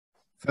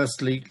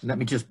Firstly, let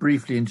me just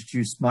briefly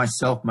introduce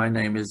myself. My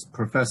name is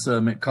Professor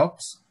Mick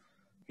Cox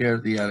here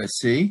at the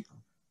LSE,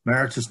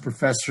 Emeritus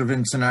Professor of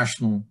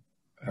International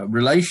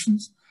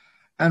Relations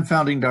and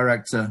Founding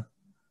Director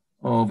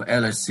of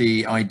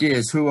LSE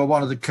Ideas, who are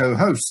one of the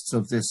co-hosts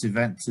of this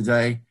event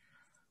today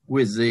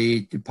with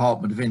the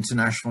Department of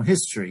International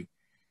History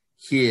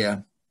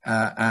here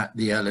at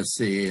the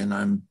LSE. And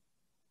I'm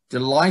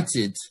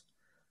delighted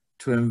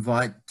to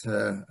invite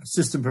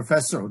Assistant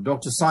Professor or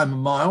Dr. Simon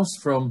Miles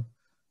from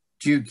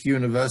Duke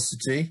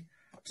University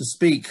to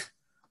speak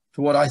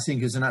to what I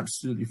think is an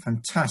absolutely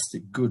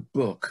fantastic good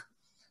book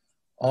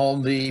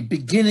on the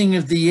beginning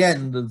of the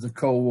end of the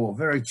Cold War.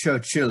 Very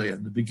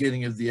Churchillian, the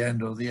beginning of the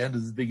end or the end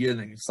of the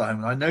beginning,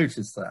 Simon. I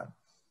noticed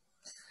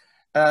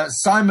that.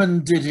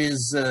 Simon did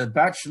his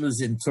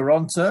bachelor's in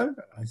Toronto,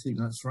 I think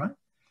that's right.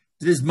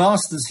 Did his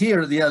master's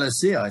here at the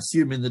LSE, I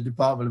assume in the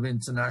Department of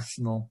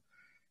International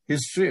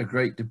History, a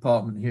great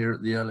department here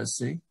at the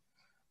LSE.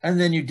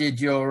 And then you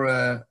did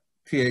your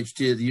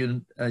PhD at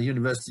the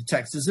University of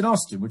Texas in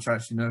Austin, which I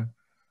actually know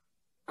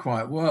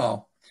quite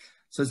well.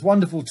 So it's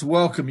wonderful to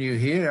welcome you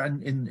here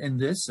and in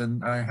this,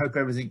 and I hope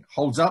everything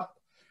holds up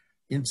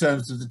in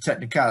terms of the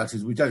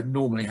technicalities. We don't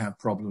normally have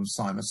problems,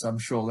 Simon, so I'm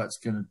sure that's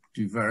going to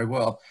do very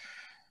well.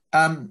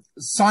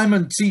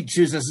 Simon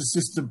teaches as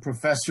assistant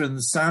professor in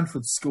the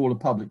Sanford School of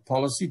Public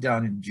Policy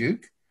down in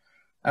Duke,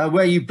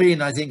 where you've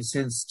been, I think,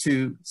 since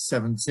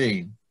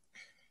 2017.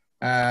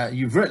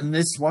 You've written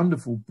this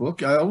wonderful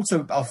book. I'll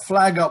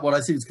flag up what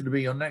I think is going to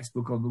be your next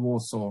book on the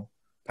Warsaw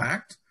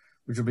Pact,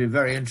 which will be a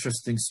very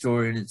interesting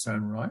story in its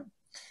own right.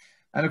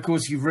 And of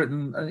course, you've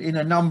written in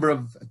a number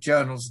of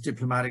journals,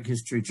 Diplomatic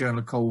History, Journal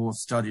of Cold War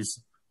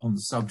Studies on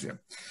the subject.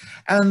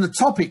 And the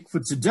topic for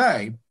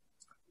today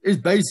is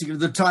basically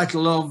the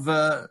title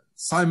of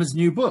Simon's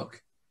new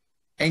book,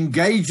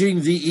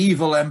 Engaging the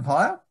Evil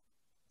Empire,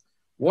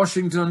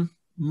 Washington,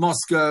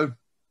 Moscow,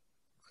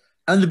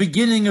 and the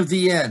Beginning of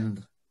the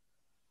End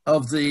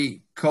of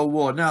the Cold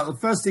War. Now, the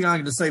first thing I'm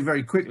going to say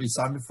very quickly,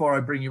 Simon, before I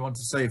bring you on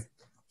to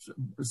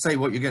say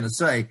what you're going to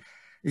say,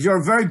 is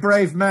you're a very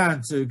brave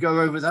man to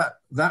go over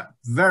that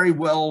very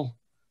well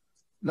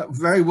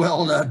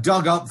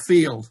dug up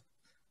field.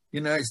 You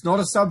know, it's not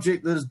a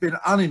subject that has been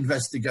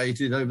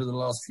uninvestigated over the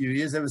last few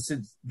years, ever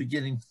since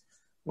beginning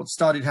what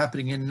started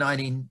happening in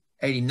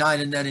 1989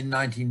 and then in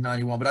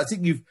 1991. But I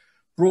think you've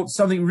brought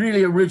something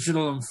really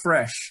original and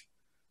fresh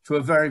to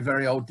a very,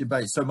 very old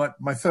debate. So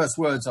my first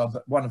words are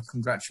one of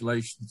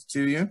congratulations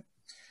to you.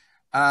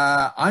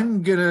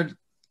 I'm going to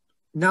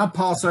now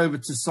pass over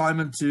to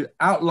Simon to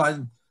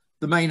outline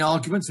the main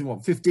arguments in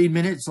 15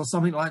 minutes or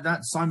something like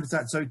that. Simon, if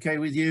that's okay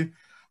with you.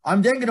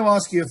 I'm then going to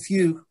ask you a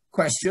few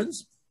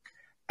questions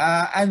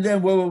and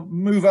then we'll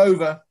move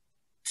over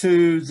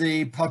to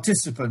the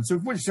participants,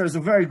 of which there's a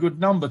very good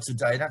number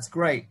today. That's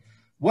great.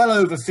 Well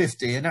over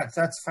 50, and that's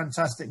a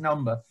fantastic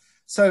number.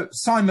 So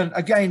Simon,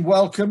 again,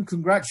 welcome,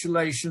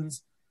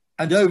 congratulations,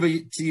 and over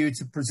to you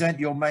to present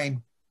your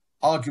main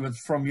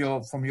arguments from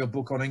your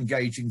book on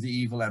Engaging the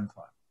Evil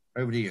Empire.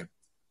 Over to you.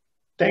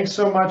 Thanks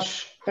so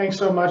much. Thanks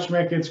so much,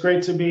 Mick. It's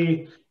great to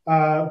be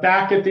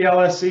back at the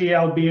LSE,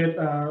 albeit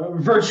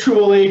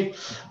virtually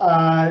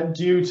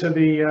due to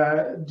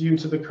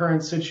the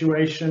current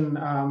situation.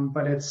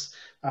 But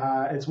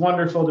it's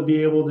wonderful to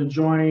be able to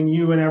join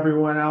you and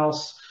everyone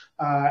else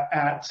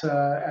at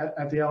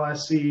the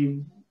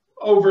LSE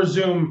over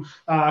Zoom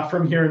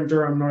from here in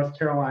Durham, North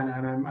Carolina.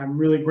 And I'm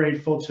really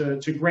grateful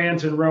to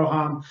Grant and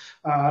Rohan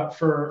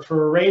for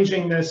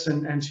arranging this,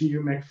 and to you,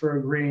 Mick, for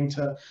agreeing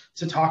to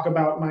talk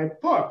about my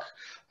book.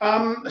 So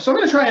I'm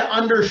going to try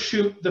and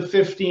undershoot the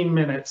 15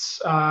 minutes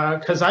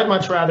because I'd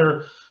much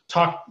rather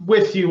talk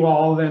with you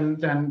all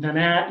than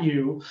at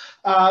you.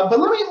 But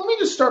let me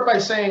just start by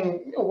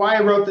saying why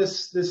I wrote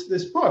this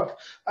book.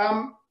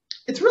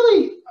 It's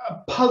really a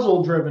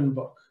puzzle-driven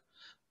book.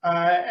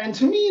 And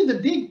to me, the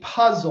big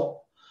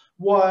puzzle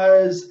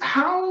was,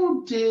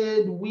 how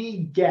did we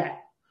get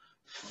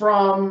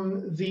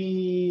from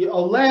the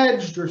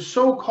alleged or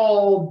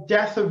so-called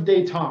death of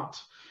détente,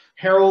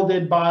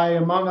 heralded by,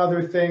 among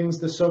other things,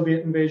 the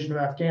Soviet invasion of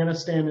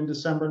Afghanistan in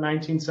December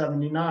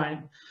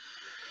 1979,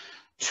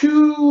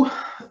 to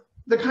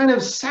the kind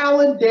of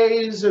salad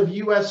days of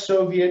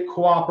US-Soviet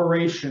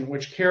cooperation,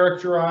 which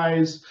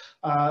characterize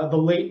the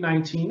late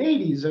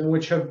 1980s, and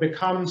which have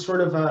become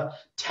sort of a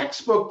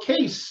textbook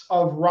case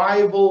of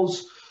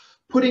rivals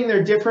putting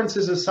their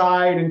differences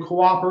aside and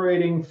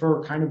cooperating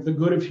for kind of the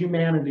good of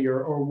humanity,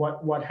 or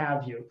what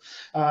have you.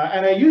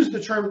 And I use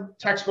the term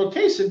textbook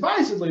case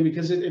advisedly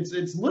because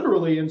it's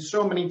literally in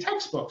so many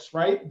textbooks,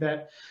 right?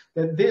 That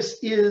this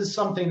is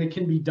something that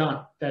can be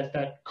done,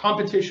 that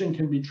competition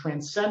can be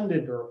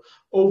transcended or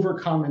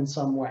overcome in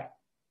some way.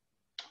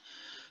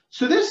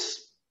 So this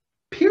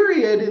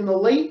period in the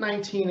late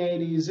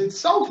 1980s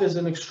itself is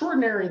an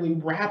extraordinarily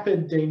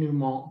rapid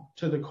denouement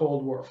to the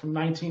Cold War, from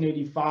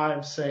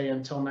 1985, say,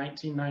 until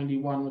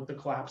 1991 with the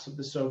collapse of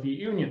the Soviet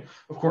Union.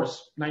 Of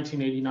course,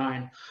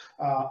 1989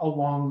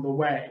 along the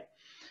way.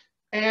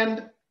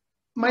 And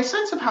my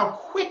sense of how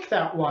quick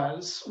that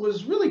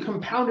was really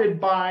compounded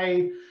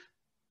by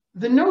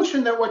the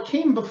notion that what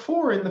came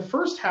before in the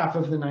first half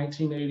of the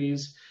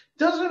 1980s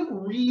doesn't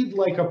read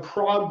like a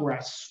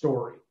progress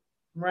story,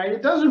 right?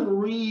 It doesn't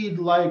read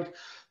like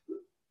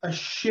a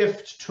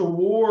shift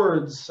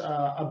towards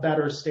a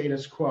better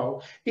status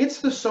quo. It's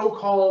the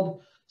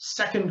so-called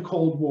Second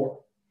Cold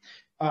War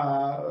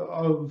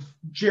of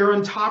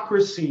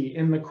gerontocracy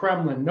in the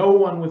Kremlin, no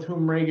one with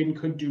whom Reagan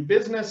could do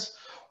business,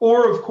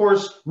 or of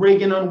course,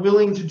 Reagan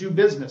unwilling to do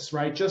business,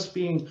 right? Just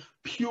being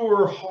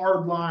pure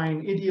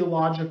hardline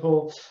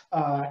ideological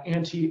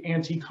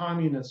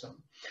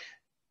anti-communism.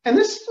 And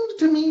this seems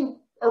to me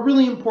a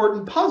really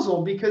important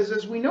puzzle because,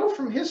 as we know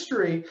from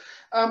history,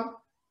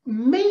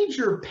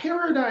 major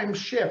paradigm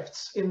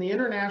shifts in the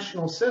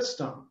international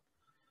system,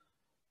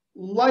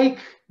 like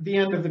the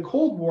end of the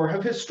Cold War,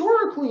 have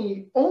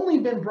historically only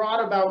been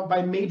brought about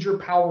by major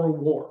power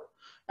war.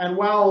 And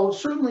while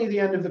certainly the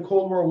end of the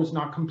Cold War was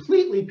not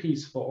completely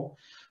peaceful,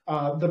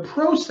 the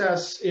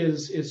process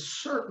is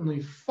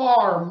certainly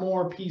far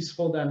more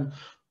peaceful than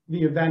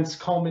the events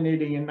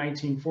culminating in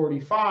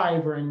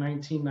 1945 or in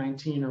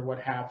 1919 or what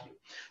have you.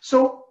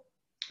 So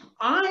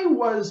I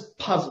was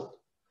puzzled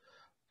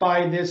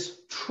by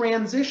this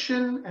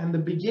transition and the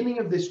beginning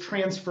of this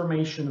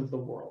transformation of the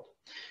world.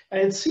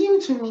 And it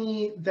seemed to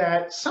me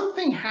that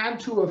something had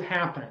to have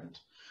happened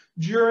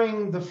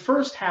during the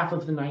first half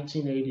of the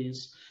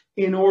 1980s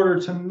in order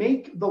to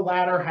make the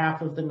latter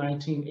half of the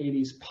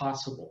 1980s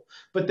possible,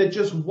 but that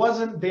just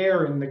wasn't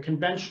there in the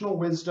conventional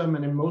wisdom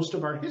and in most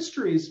of our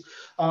histories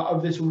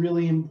of this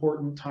really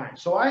important time.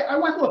 So I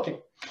went looking.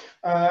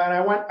 And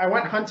I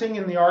went hunting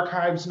in the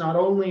archives not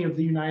only of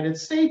the United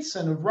States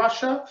and of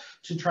Russia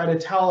to try to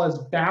tell as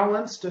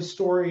balanced a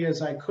story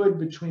as I could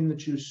between the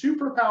two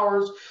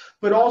superpowers,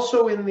 but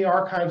also in the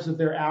archives of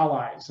their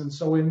allies. And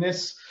so in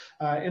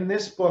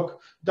this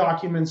book,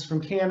 documents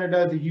from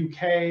Canada, the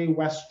UK,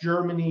 West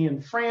Germany,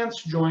 and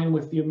France join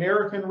with the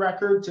American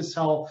record to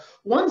tell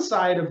one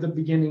side of the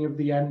beginning of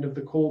the end of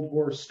the Cold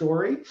War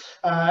story.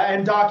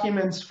 And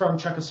documents from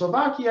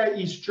Czechoslovakia,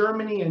 East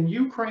Germany, and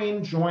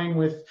Ukraine join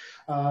with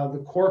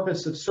the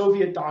corpus of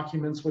Soviet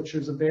documents, which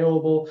is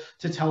available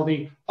to tell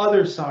the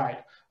other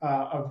side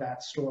of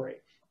that story.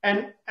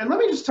 And let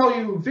me just tell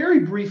you very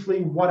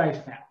briefly what I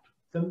found.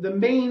 The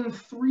main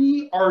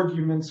three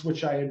arguments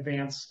which I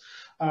advance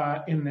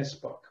in this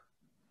book.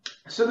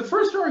 So the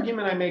first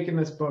argument I make in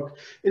this book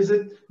is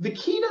that the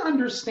key to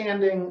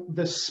understanding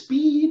the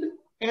speed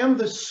and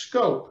the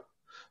scope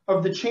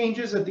of the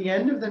changes at the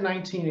end of the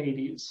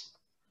 1980s,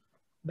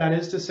 that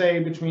is to say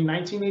between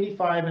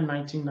 1985 and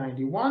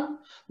 1991,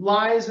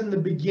 lies in the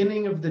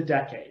beginning of the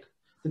decade,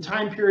 the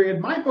time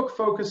period my book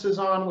focuses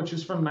on, which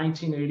is from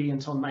 1980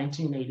 until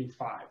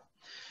 1985.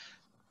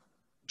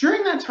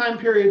 During that time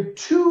period,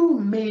 two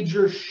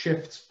major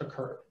shifts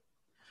occurred.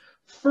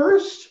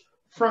 First,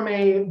 from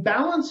a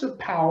balance of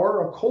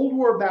power, a Cold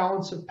War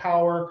balance of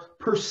power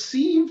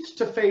perceived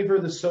to favor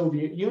the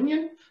Soviet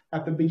Union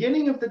at the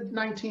beginning of the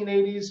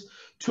 1980s,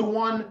 to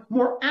one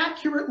more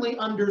accurately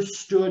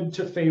understood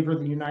to favor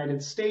the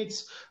United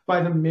States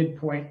by the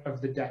midpoint of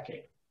the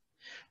decade.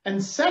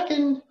 And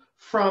second,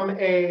 from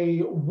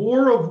a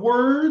war of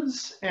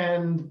words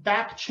and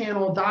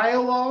back-channel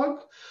dialogue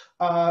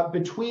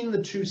between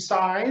the two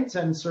sides,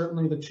 and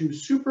certainly the two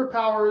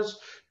superpowers,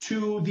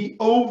 to the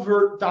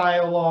overt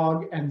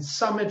dialogue and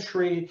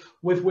symmetry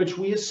with which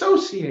we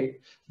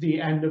associate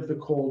the end of the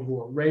Cold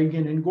War,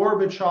 Reagan and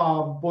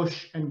Gorbachev,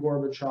 Bush and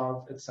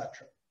Gorbachev,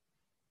 etc.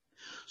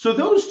 So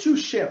those two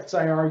shifts,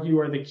 I argue,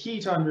 are the key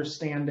to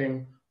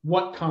understanding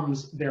what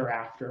comes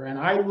thereafter, and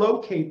I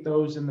locate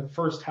those in the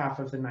first half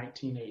of the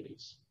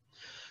 1980s.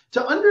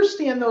 To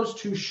understand those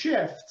two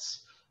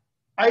shifts,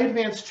 I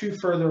advance two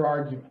further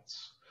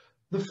arguments.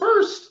 The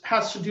first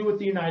has to do with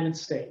the United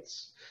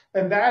States,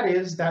 and that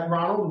is that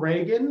Ronald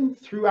Reagan,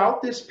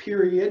 throughout this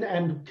period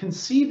and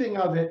conceiving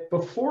of it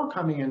before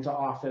coming into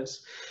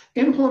office,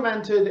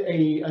 implemented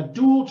a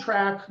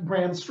dual-track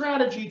grand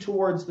strategy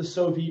towards the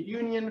Soviet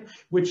Union,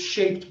 which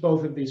shaped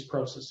both of these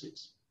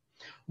processes.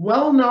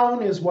 Well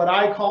known is what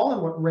I call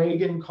and what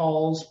Reagan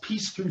calls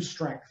peace through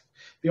strength.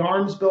 The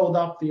arms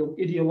buildup, the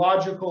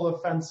ideological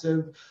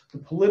offensive, the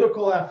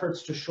political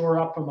efforts to shore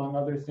up, among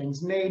other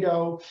things,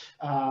 NATO,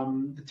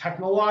 the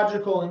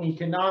technological and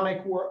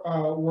economic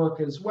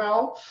work as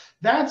well.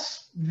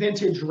 That's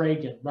vintage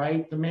Reagan,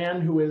 right? The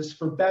man who is,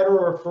 for better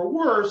or for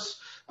worse,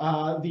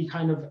 the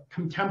kind of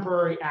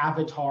contemporary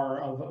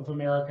avatar of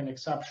American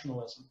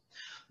exceptionalism.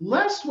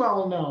 Less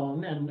well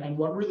known, and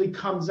what really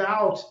comes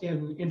out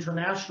in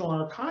international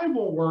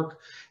archival work,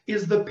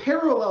 is the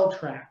parallel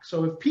track.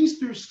 So if peace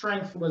through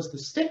strength was the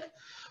stick,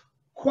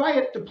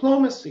 quiet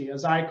diplomacy,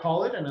 as I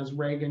call it, and as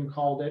Reagan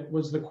called it,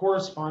 was the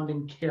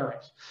corresponding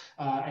carrot.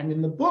 And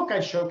in the book, I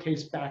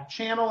showcase back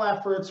channel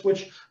efforts,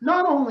 which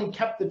not only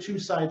kept the two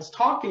sides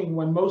talking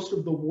when most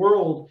of the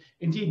world,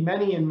 indeed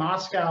many in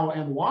Moscow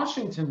and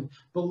Washington,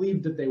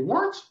 believed that they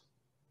weren't,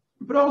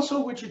 but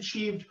also which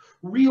achieved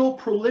real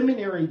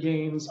preliminary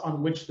gains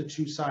on which the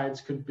two sides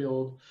could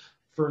build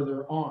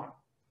further on.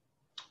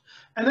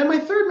 And then my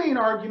third main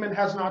argument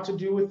has not to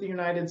do with the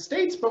United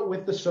States, but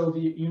with the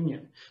Soviet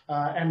Union.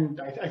 And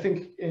I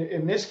think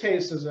in this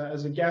case,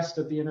 as a guest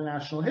at the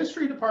International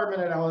History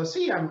Department at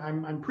LSE,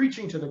 I'm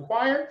preaching to the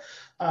choir,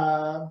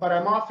 but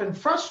I'm often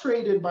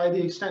frustrated by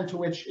the extent to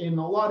which in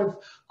a lot of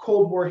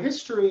Cold War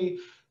history,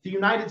 the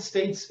United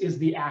States is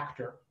the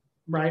actor,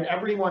 right?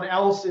 Everyone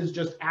else is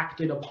just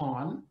acted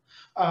upon.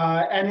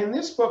 And in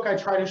this book, I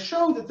try to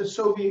show that the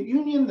Soviet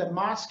Union, that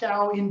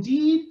Moscow,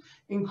 indeed,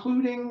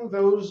 including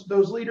those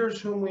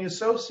leaders whom we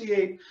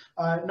associate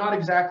not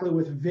exactly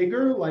with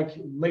vigor, like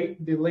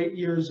the late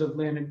years of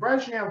Leonid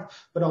Brezhnev,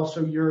 but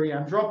also Yuri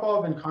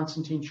Andropov and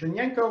Konstantin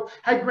Chernenko,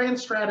 had grand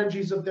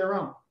strategies of their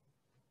own.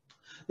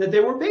 That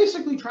they were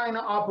basically trying to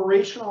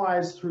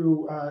operationalize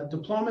through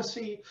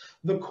diplomacy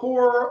the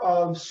core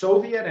of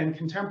Soviet and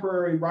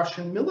contemporary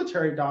Russian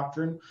military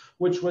doctrine,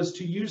 which was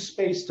to use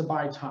space to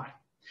buy time.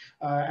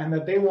 And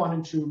that they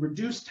wanted to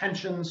reduce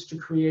tensions to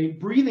create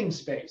breathing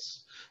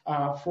space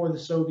for the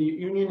Soviet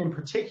Union, in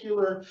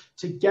particular,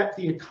 to get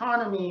the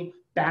economy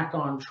back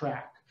on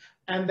track.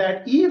 And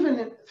that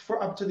even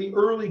for up to the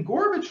early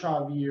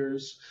Gorbachev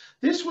years,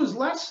 this was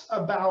less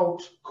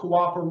about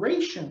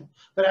cooperation,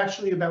 but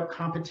actually about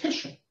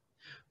competition,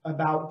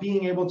 about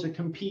being able to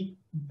compete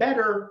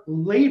better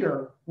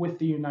later with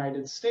the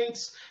United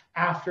States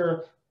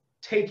after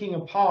taking a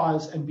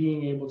pause and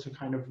being able to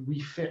kind of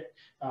refit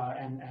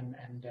and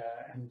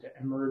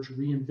emerge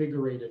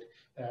reinvigorated,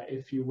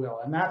 if you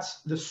will. And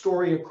that's the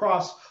story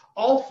across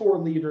all four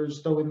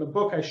leaders, though in the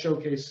book I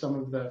showcase some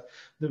of the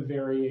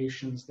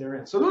variations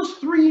therein. So those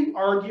three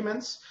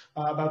arguments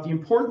about the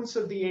importance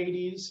of the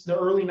 80s, the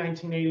early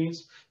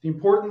 1980s, the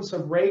importance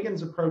of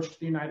Reagan's approach to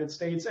the United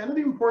States, and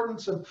the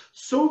importance of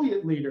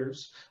Soviet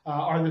leaders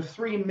are the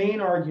three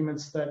main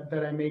arguments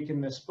that I make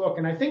in this book.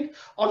 And I think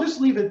I'll just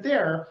leave it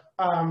there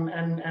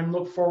and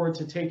look forward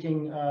to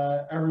taking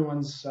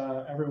everyone's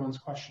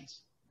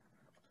questions.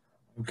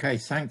 Okay,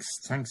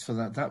 thanks for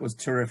that. That was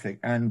terrific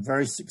and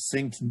very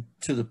succinct and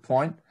to the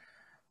point.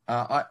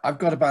 I've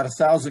got about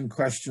 1,000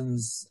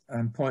 questions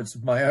and points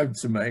of my own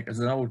to make as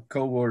an old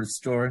Cold War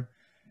historian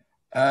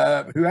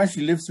who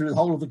actually lived through the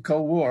whole of the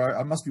Cold War.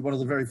 I must be one of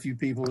the very few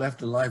people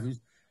left alive who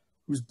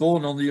was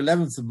born on the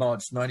 11th of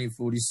March,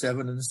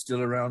 1947 and is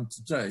still around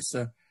today.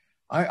 So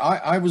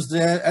I was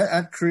there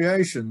at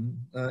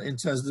creation in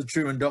terms of the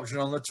Truman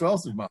Doctrine on the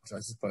 12th of March,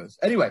 I suppose.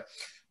 Anyway,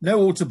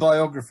 no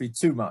autobiography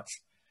too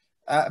much.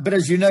 But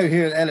as you know,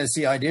 here at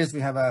LSE Ideas,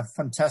 we have a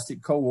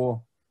fantastic Cold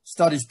War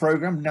studies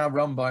program now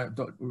run by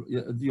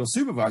your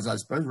supervisor, I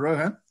suppose,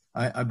 Rohan,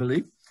 I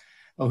believe,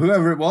 or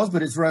whoever it was,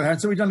 but it's Rohan.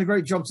 So we've done a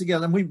great job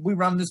together, and we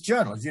run this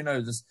journal, as you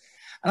know this.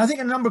 And I think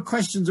a number of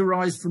questions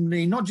arise from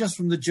me, not just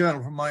from the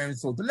journal, from my own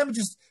thought, but let me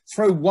just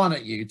throw one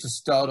at you to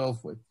start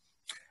off with.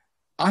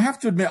 I have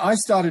to admit, I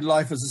started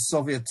life as a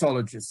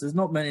Sovietologist. There's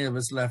not many of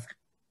us left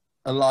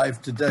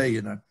alive today,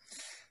 you know,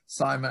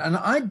 Simon. And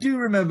I do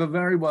remember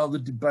very well the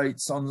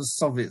debates on the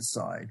Soviet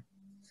side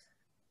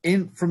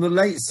from the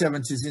late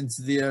 70s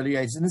into the early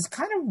 80s. And this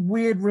kind of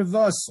weird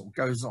reversal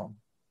goes on.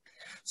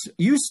 So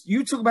you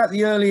talk about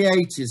the early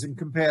 80s and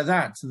compare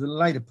that to the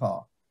later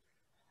part.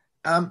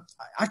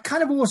 I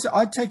kind of also,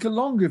 I take a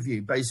longer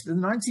view, basically.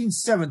 The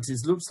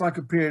 1970s looks like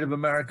a period of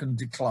American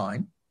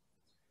decline,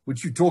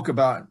 which you talk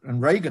about,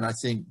 and Reagan, I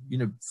think, you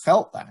know,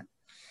 felt that.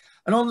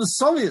 And on the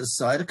Soviet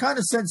side, a kind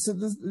of sense that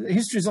the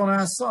history is on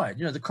our side.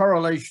 You know, the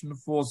correlation of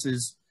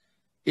forces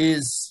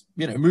is,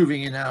 you know,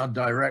 moving in our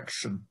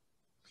direction.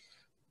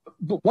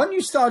 But when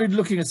you started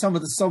looking at some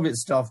of the Soviet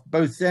stuff,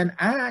 both then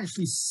and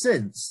actually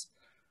since,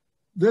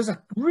 there's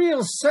a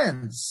real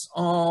sense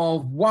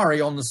of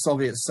worry on the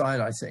Soviet side,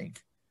 I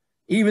think,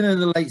 even in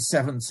the late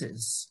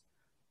 70s.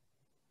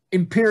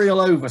 Imperial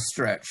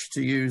overstretch,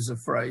 to use a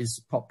phrase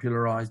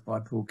popularized by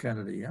Paul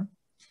Kennedy, yeah?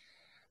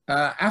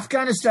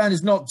 Afghanistan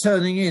is not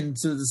turning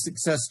into the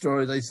success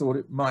story they thought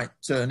it might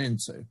turn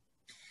into.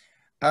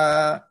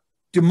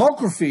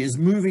 Demography is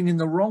moving in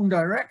the wrong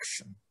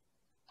direction.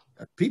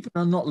 People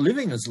are not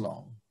living as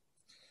long.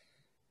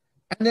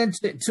 And then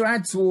to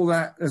add to all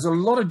that, there's a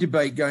lot of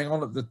debate going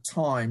on at the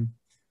time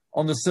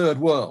on the third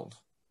world,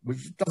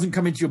 which doesn't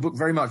come into your book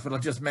very much, but I'll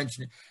just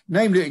mention it.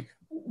 Namely,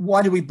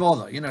 why do we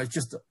bother? You know, it's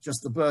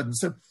just the burden.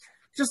 So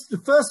just the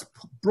first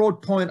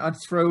broad point I'd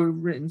throw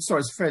in, sorry,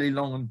 it's fairly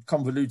long and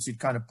convoluted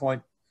kind of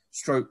point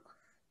stroke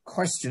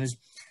question is,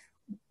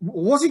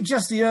 was it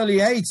just the early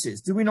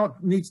 80s? Do we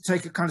not need to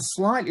take a kind of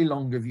slightly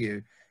longer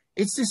view?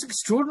 It's this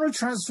extraordinary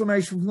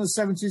transformation from the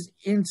 70s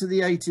into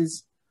the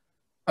 80s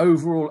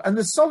overall. And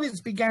the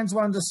Soviets began to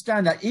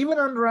understand that, even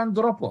under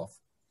Andropov.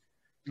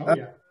 Oh,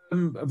 yeah.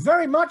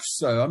 Very much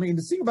so. I mean,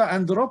 the thing about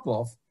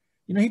Andropov,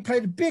 you know, he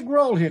played a big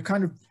role here,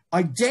 kind of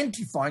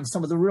identifying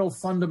some of the real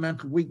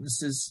fundamental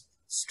weaknesses,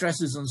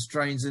 stresses and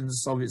strains in the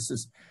Soviet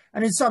system.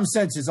 And in some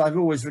senses, I've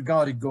always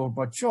regarded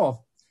Gorbachev,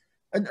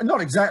 and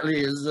not exactly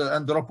as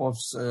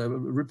Andropov's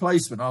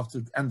replacement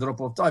after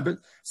Andropov died, but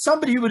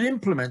somebody who would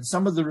implement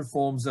some of the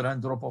reforms that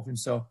Andropov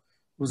himself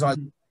was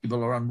either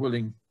able or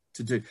unwilling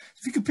to do.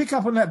 If you could pick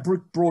up on that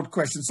broad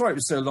question. Sorry it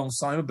was so long,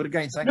 Simon, but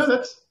again, thanks.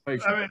 No,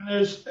 I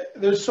mean,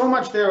 there's so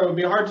much there. It would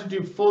be hard to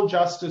do full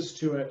justice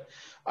to it.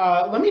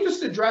 Let me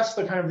just address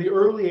the kind of the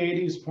early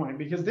 80s point,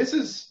 because this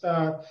is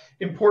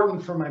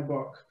important for my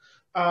book.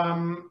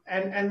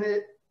 And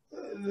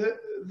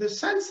the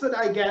sense that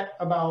I get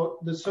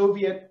about the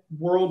Soviet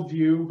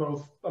worldview,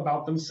 both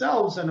about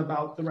themselves and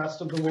about the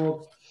rest of the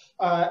world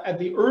at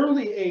the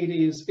early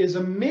 80s, is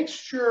a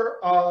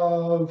mixture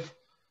of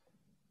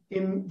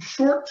in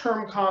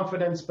short-term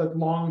confidence but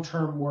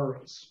long-term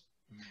worries.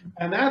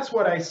 And that's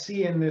what I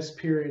see in this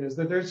period, is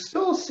that they're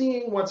still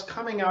seeing what's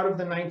coming out of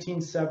the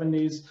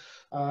 1970s.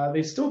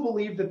 They still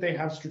believe that they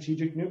have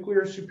strategic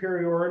nuclear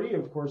superiority,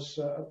 of course,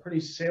 a pretty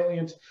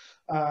salient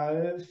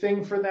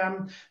thing for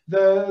them.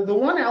 The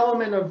one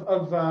element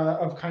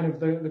of kind of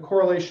the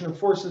correlation of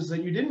forces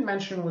that you didn't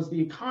mention was the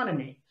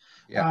economy.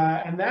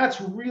 Yeah. And that's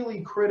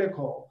really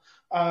critical.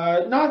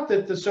 Not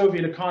that the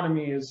Soviet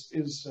economy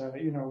is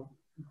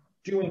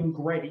doing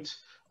great,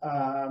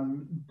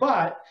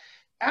 but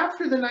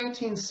after the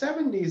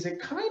 1970s, it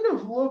kind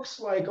of looks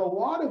like a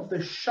lot of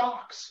the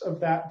shocks of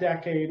that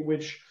decade,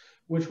 which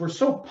were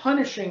so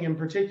punishing, in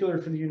particular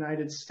for the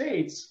United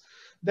States,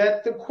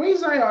 that the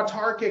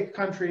quasi-autarkic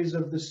countries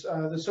of the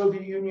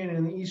Soviet Union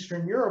and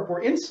Eastern Europe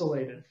were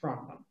insulated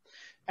from them.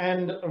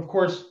 And of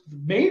course, the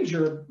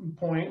major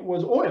point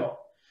was oil,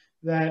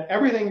 that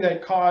everything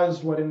that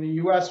caused what in the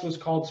US was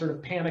called sort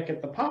of panic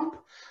at the pump,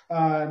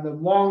 the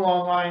long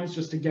lines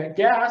just to get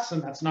gas,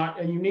 and that's not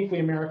a uniquely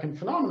American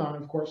phenomenon,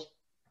 of course.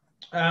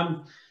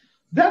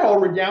 That all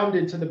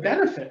redounded to the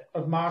benefit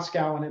of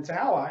Moscow and its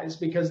allies,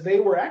 because they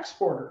were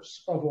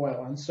exporters of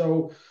oil. And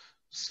so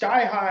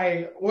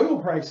sky-high oil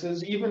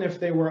prices, even if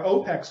they were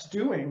OPEC's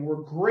doing,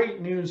 were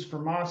great news for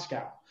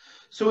Moscow.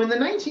 So in the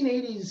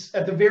 1980s,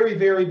 at the very,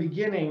 very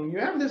beginning, you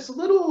have this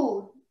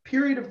little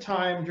period of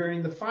time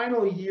during the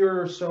final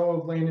year or so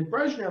of Leonid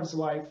Brezhnev's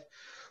life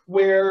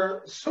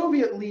where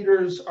Soviet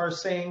leaders are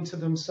saying to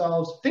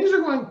themselves, things are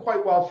going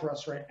quite well for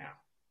us right now.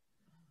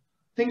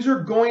 Things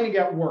are going to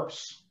get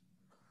worse.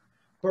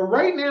 But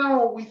right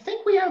now, we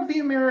think we have the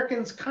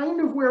Americans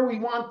kind of where we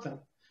want them.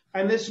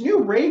 And this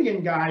new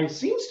Reagan guy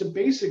seems to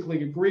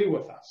basically agree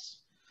with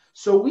us.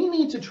 So we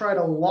need to try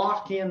to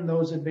lock in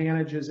those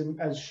advantages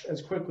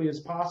as quickly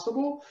as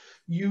possible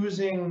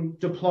using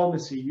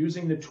diplomacy,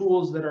 using the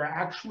tools that are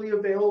actually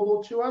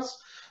available to us.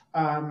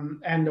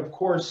 And of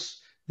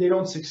course, they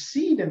don't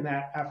succeed in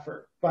that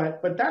effort,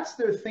 but that's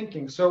their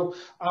thinking. So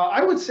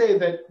I would say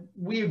that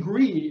we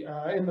agree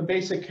in the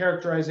basic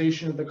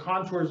characterization of the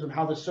contours of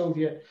how the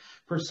Soviet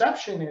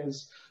perception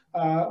is.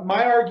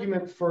 My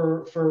argument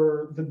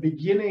for the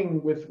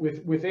beginning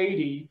with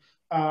 80,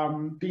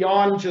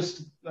 beyond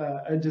just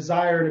a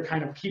desire to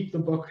kind of keep the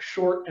book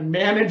short and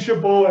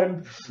manageable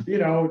and,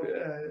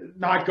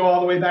 not go all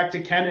the way back to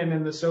Kennan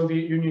and the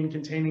Soviet Union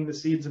containing the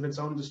seeds of its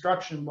own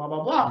destruction, blah,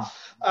 blah,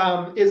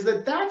 blah, is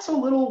that that's a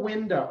little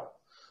window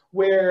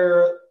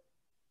where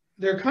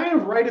they're kind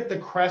of right at the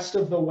crest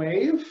of the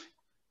wave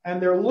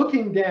and they're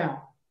looking down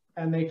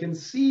and they can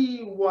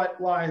see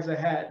what lies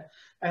ahead.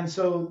 And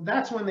so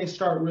that's when they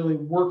start really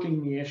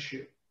working the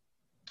issue.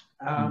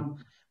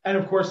 And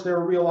of course, there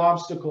are real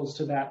obstacles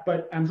to that.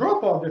 But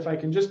Andropov, if I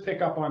can just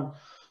pick up on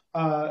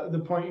the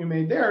point you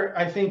made there,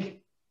 I think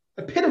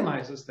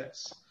epitomizes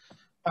this.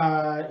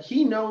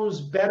 He knows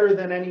better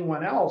than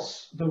anyone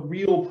else the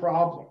real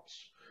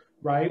problems,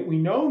 right? We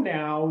know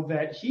now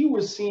that he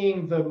was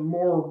seeing the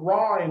more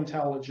raw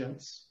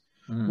intelligence,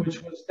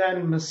 which was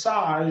then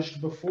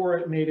massaged before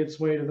it made its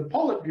way to the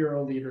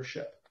Politburo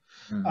leadership.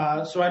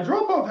 So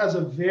Andropov has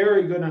a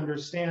very good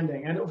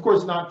understanding. And of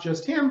course, not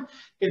just him,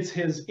 it's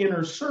his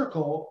inner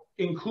circle,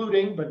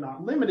 including, but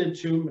not limited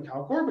to,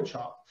 Mikhail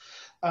Gorbachev.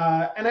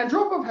 And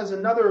Andropov has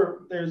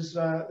there's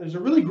a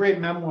really great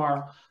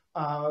memoir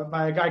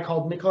by a guy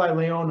called Nikolai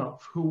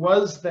Leonov, who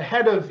was the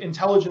head of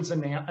intelligence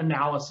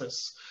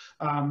analysis.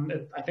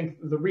 I think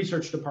the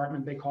research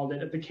department, they called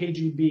it, at the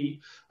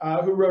KGB,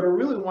 who wrote a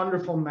really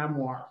wonderful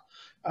memoir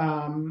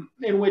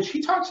in which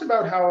he talks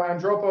about how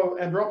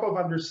Andropov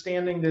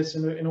understanding this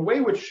in a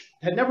way which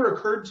had never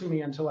occurred to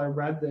me until I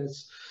read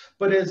this,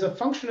 but as a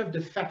function of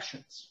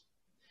defections.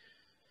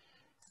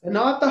 And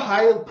not the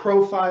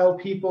high-profile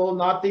people,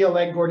 not the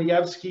Oleg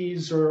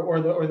Gordievskys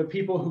or the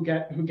people who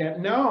get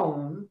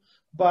known,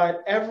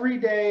 but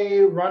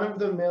everyday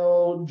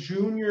run-of-the-mill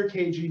junior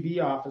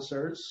KGB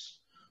officers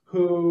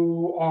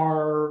who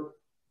are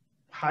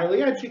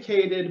highly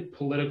educated,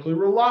 politically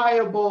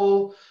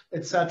reliable,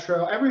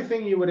 etc.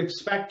 Everything you would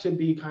expect to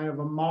be kind of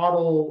a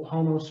model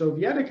Homo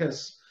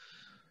Sovieticus,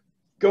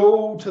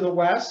 go to the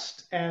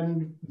West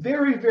and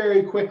very,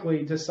 very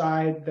quickly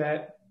decide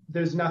that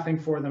there's nothing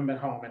for them at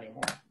home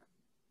anymore.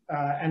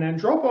 And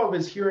Andropov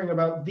is hearing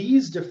about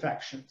these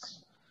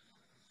defections.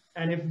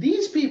 And if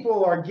these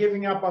people are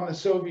giving up on the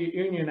Soviet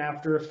Union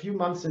after a few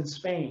months in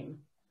Spain,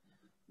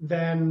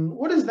 then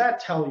what does that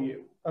tell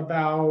you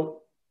about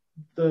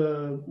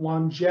the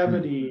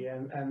longevity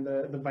and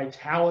the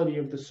vitality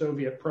of the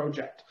Soviet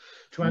project?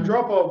 To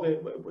Andropov,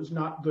 it was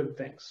not good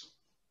things.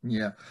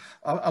 Yeah,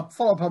 I'll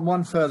follow up on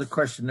one further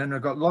question. Then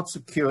I've got lots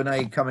of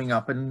Q&A coming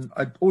up, and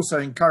I also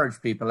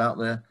encourage people out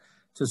there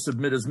to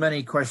submit as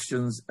many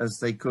questions as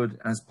they could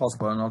as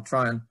possible, and I'll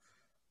try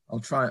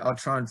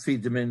and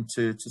feed them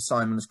into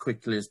Simon as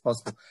quickly as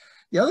possible.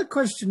 The other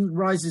question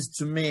rises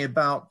to me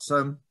about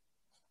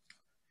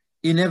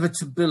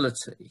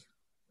inevitability.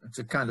 It's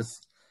a kind of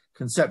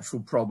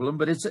conceptual problem,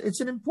 but it's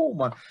an important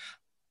one.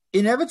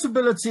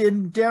 Inevitability,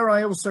 and dare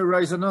I also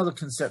raise another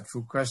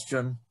conceptual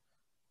question: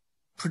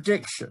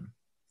 prediction.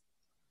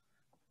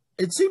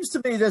 It seems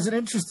to me there's an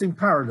interesting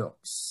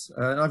paradox,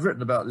 and I've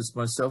written about this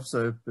myself,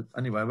 but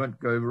anyway, I won't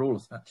go over all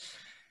of that.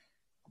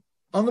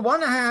 On the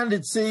one hand,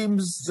 it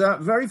seems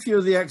that very few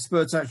of the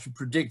experts actually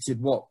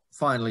predicted what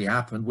finally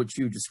happened, which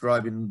you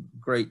describe in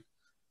great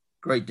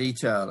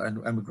detail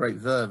and with great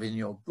verve in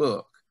your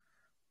book.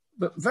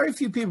 But very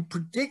few people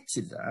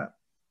predicted that,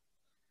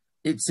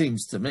 it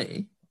seems to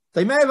me.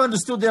 They may have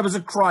understood there was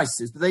a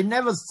crisis, but they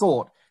never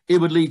thought it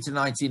would lead to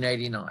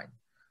 1989.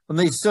 And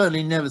they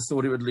certainly never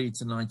thought it would lead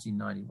to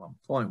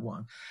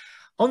 1991.1.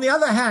 On the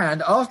other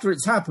hand, after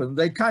it's happened,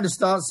 they kind of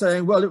start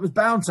saying, well, it was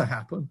bound to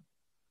happen.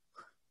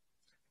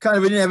 Kind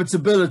of an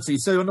inevitability.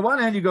 So on the one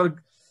hand, you've got,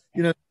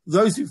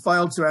 those who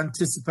failed to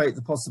anticipate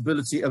the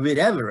possibility of it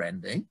ever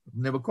ending,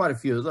 and there were quite a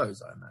few of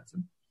those, I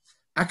imagine,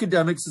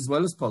 academics as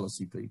well as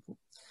policy people.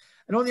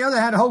 And on the other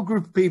hand, a whole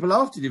group of people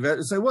after the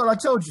event say, well, I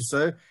told you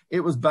so, it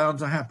was bound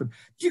to happen.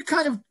 Do you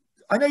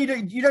I know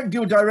you don't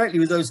deal directly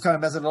with those kind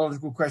of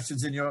methodological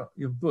questions in your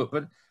book,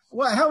 but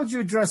how would you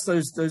address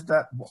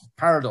that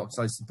paradox,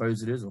 I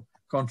suppose it is, or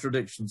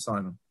contradiction,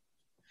 Simon?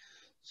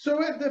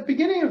 So at the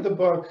beginning of the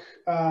book,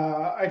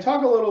 I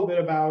talk a little bit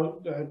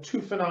about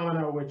two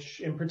phenomena, which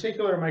in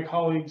particular my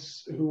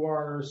colleagues who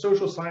are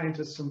social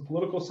scientists and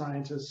political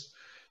scientists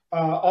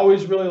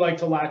always really like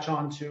to latch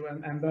onto,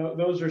 and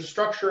those are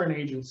structure and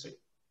agency.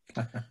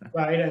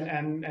 Right,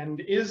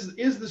 and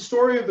is the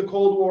story of the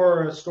Cold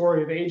War a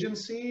story of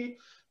agency?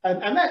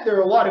 And that there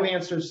are a lot of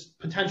answers,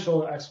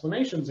 potential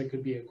explanations. It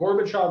could be a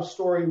Gorbachev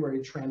story where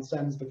he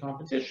transcends the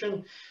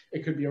competition.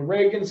 It could be a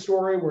Reagan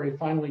story where he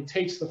finally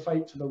takes the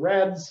fight to the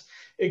Reds.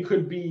 It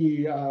could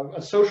be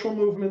a social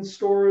movement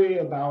story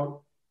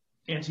about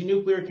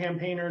anti-nuclear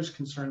campaigners,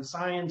 concerned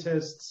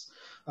scientists,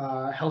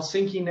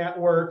 Helsinki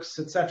networks,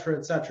 et cetera,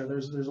 et cetera.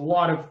 There's a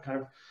lot of kind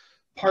of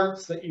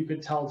parts that you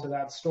could tell to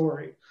that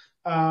story.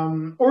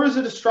 Or is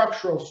it a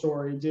structural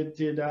story?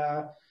 Did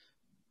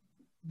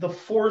the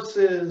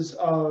forces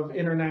of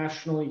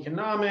international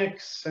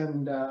economics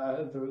and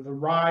the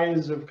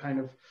rise of kind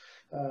of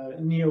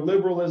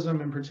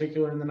neoliberalism, in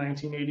particular in the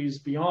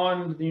 1980s,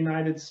 beyond the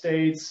United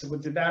States,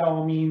 did that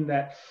all mean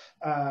that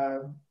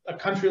a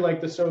country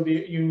like the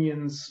Soviet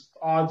Union's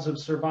odds of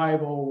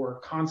survival were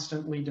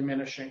constantly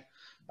diminishing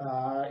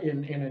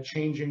in a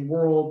changing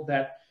world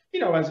that,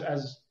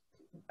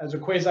 as a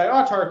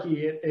quasi-autarky,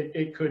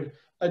 it could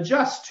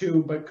adjust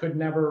to, but could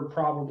never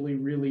probably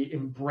really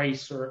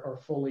embrace or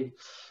fully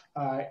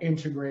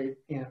integrate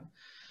in.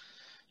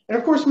 And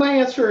of course, my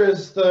answer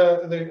is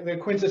the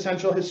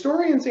quintessential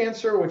historian's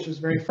answer, which is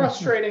very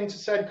frustrating to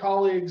said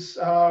colleagues,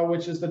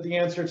 which is that the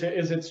answer to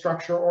is it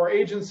structure or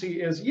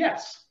agency is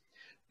yes.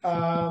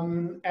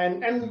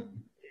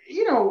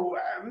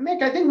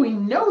 Mick, I think we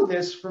know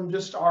this from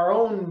just our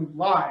own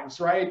lives,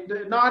 right?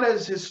 Not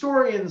as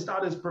historians,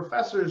 not as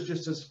professors,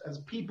 just as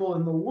people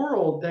in the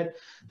world, that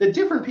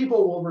different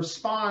people will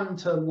respond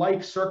to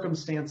like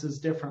circumstances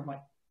differently,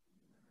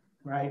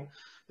 right?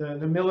 The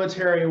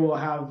military will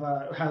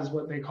has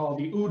what they call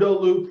the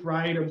OODA loop,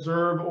 right?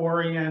 Observe,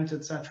 orient,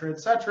 et cetera, et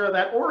cetera.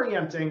 That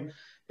orienting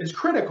is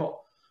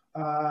critical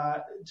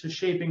to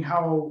shaping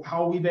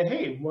how we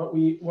behave, what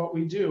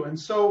we do. And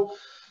so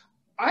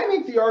I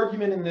make the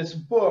argument in this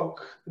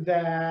book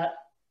that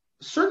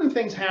certain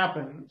things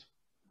happened,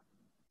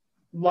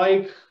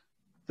 like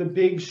the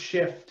big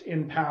shift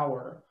in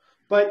power,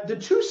 but the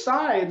two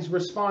sides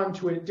respond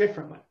to it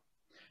differently,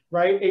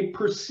 right? A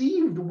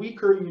perceived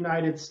weaker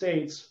United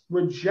States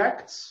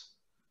rejects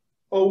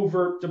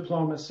overt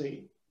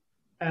diplomacy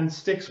and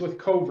sticks with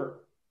covert.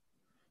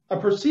 A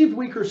perceived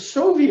weaker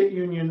Soviet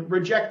Union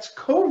rejects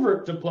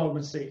covert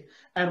diplomacy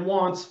and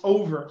wants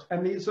overt.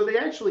 And so they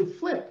actually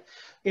flip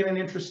in an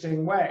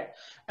interesting way.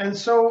 And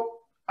so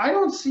I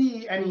don't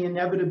see any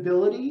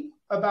inevitability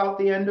about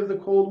the end of the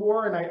Cold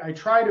War. And I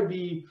try to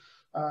be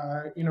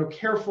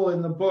careful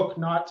in the book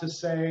not to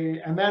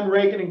say, and then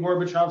Reagan and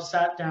Gorbachev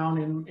sat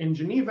down in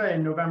Geneva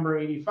in November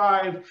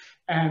 '85,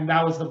 and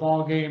that was the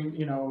ball game,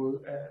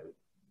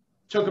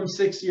 took them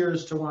 6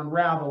 years to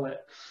unravel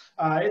it.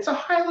 It's a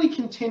highly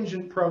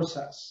contingent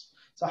process.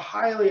 It's a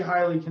highly,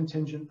 highly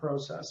contingent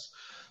process.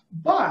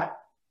 But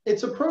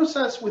it's a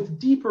process with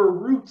deeper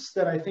roots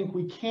that I think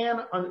we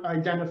can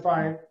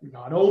identify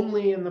not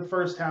only in the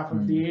first half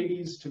of the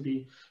 80s to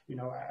be,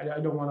 I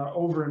don't want to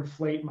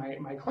overinflate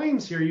my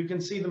claims here. You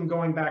can see them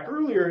going back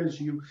earlier, as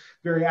you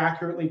very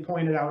accurately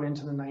pointed out,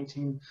 into the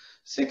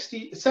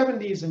 1960s,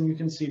 70s, and you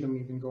can see them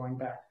even going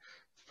back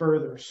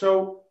further.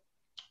 So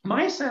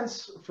my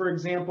sense, for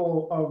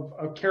example, of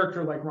a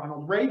character like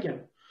Ronald Reagan,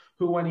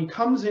 who, when he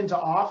comes into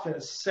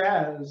office,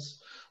 says,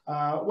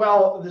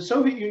 well, the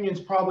Soviet Union's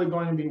probably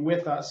going to be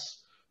with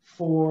us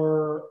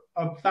for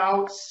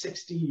about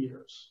 60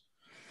 years.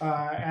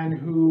 And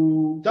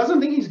who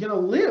doesn't think he's going to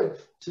live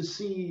to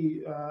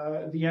see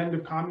the end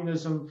of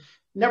communism,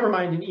 never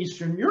mind in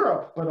Eastern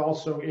Europe, but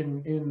also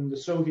in the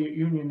Soviet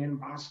Union, in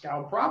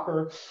Moscow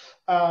proper.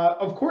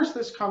 Of course,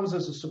 this comes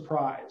as a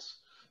surprise.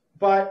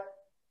 But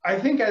I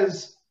think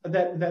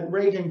that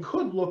Reagan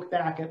could look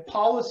back at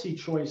policy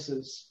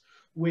choices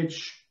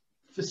which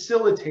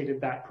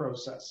facilitated that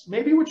process,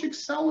 maybe which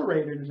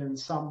accelerated it in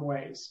some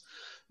ways.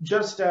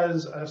 Just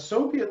as a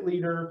Soviet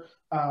leader,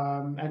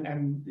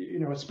 and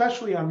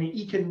especially on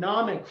the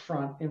economic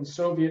front in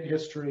Soviet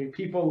history,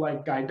 people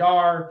like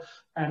Gaidar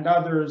and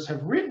others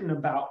have written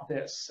about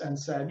this and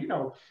said,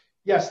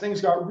 yes,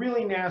 things got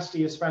really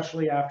nasty,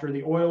 especially after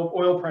the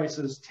oil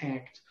prices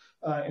tanked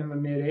in the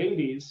mid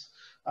 80s.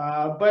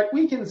 But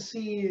we can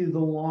see the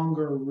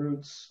longer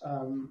roots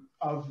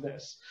of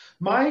this.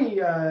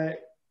 My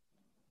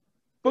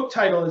book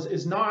title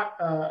is not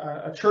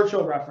a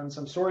Churchill reference.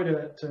 I'm sorry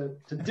to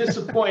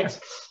disappoint.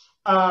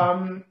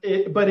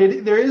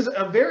 There is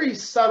a very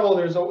subtle,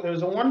 there's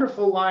a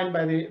wonderful line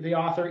by the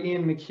author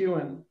Ian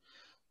McEwan,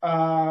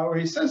 where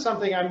he says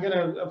something.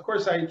 Of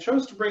course, I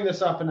chose to bring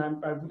this up, and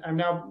I'm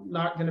now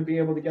not going to be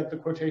able to get the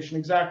quotation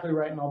exactly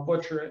right, and I'll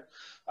butcher it.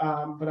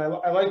 But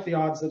I like the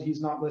odds that he's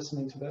not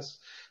listening to this.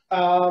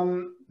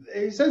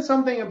 He said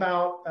something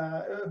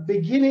about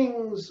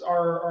beginnings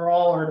are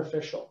all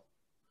artificial.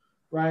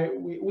 Right?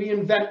 We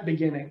invent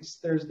beginnings.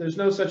 There's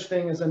no such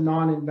thing as a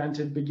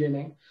non-invented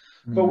beginning,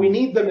 but we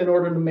need them in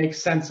order to make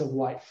sense of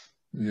life.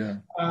 Yeah.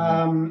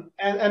 And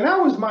that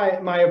was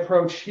my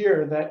approach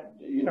here, that,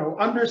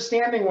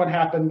 understanding what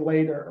happened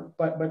later,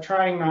 but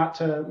trying not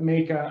to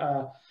make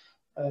an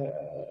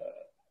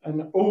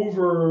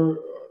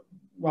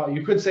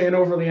you could say an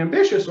overly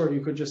ambitious, or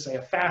you could just say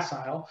a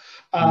facile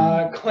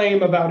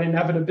claim about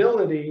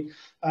inevitability.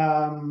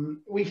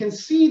 We can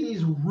see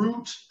these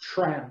root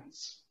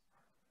trends.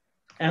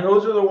 And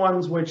those are the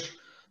ones which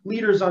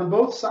leaders on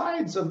both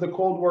sides of the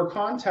Cold War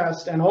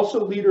contest, and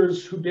also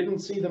leaders who didn't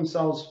see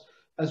themselves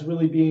as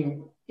really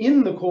being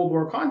in the Cold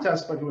War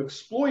contest, but who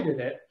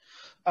exploited it,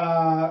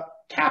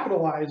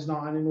 capitalized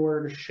on in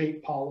order to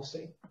shape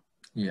policy.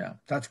 Yeah,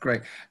 that's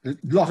great. A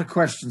lot of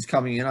questions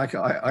coming in. I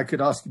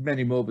could ask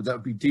many more, but that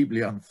would be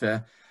deeply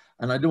unfair,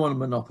 and I don't want to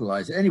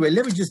monopolize it. Anyway,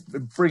 let me just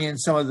bring in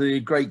some of the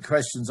great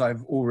questions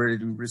I've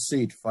already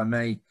received, if I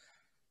may,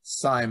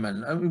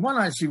 Simon. I mean, one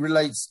actually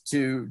relates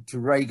to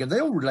Reagan. They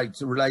all relate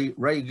to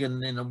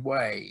Reagan in a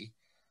way.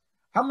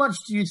 How much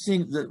do you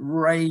think that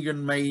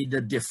Reagan made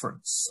a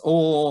difference?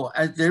 Or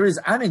there is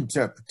an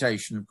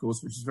interpretation, of course,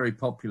 which is very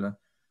popular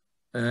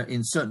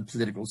in certain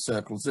political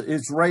circles.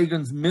 It's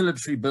Reagan's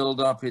military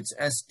buildup, it's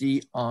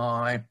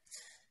SDI,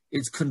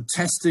 it's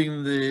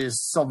contesting the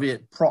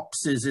Soviet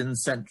proxies in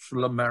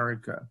Central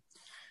America.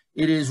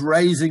 It is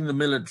raising the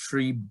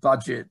military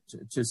budget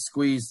to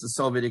squeeze the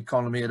Soviet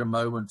economy at a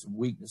moment of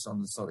weakness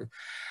on the Soviet.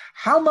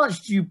 How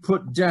much do you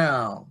put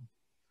down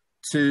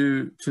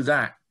to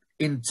that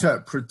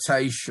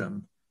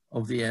interpretation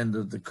of the end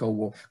of the Cold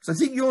War? Because I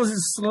think yours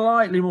is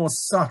slightly more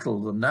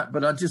subtle than that,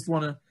 but I just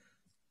want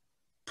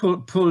to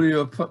pull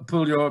you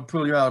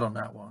out on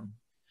that one.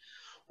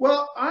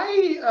 Well,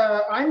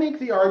 I make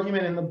the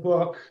argument in the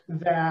book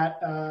that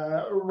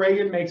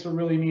Reagan makes a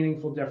really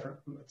meaningful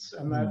difference,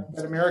 and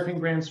that American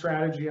grand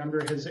strategy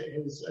under his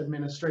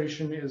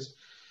administration is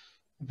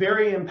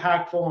very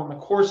impactful on the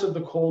course of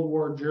the Cold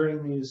War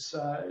during these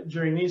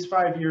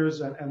 5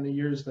 years and the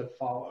years that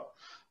follow.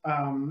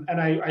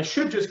 And I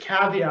should just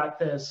caveat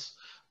this,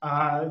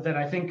 that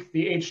I think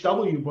the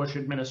H.W. Bush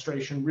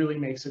administration really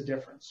makes a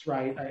difference,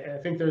 right? I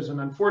think there's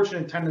an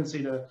unfortunate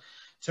tendency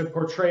to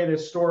portray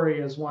this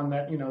story as one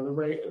that,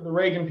 the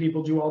Reagan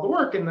people do all the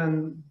work and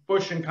then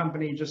Bush and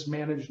company just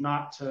manage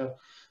not to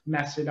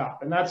mess it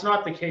up. And that's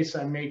not the case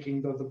I'm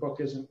making, though the book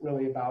isn't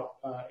really about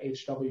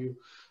H.W.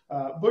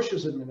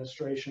 Bush's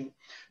administration.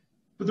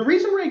 But the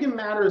reason Reagan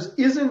matters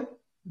isn't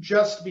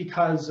just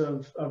because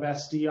of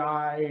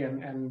SDI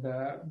and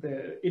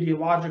the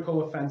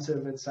ideological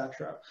offensive, et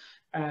cetera.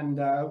 And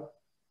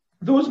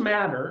those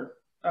matter,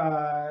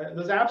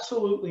 those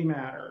absolutely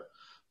matter.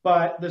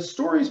 But the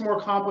story is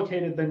more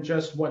complicated than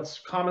just what's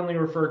commonly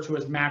referred to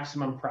as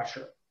maximum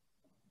pressure.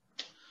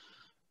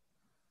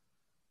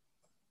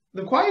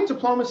 The quiet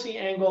diplomacy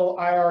angle,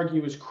 I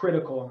argue, is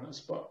critical in this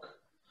book,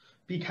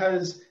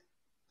 because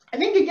I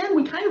think, again,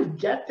 we kind of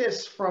get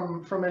this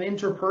from an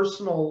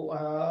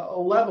interpersonal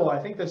level. I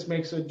think this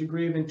makes a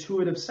degree of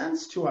intuitive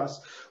sense to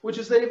us, which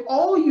is that if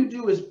all you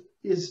do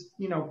is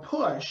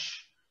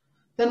push,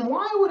 then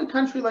why would a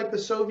country like the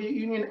Soviet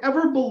Union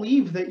ever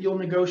believe that you'll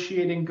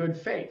negotiate in good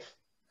faith?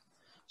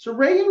 So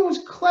Reagan was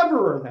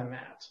cleverer than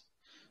that.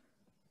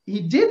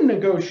 He did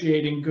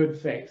negotiate in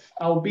good faith,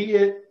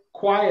 albeit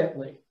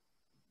quietly,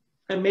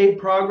 and made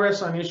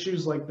progress on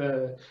issues like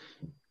the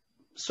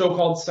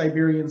so-called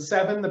Siberian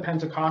Seven, the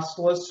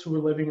Pentecostalists who were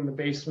living in the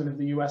basement of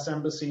the US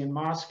Embassy in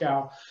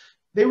Moscow,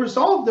 they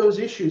resolved those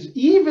issues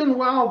even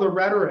while the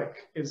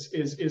rhetoric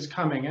is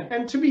coming.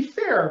 And to be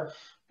fair,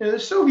 the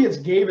Soviets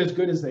gave as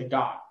good as they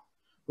got,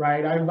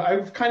 right?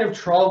 I've kind of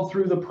trawled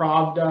through the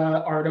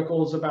Pravda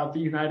articles about the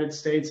United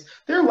States.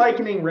 They're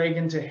likening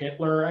Reagan to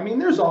Hitler. I mean,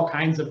 there's all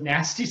kinds of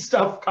nasty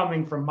stuff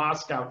coming from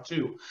Moscow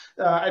too.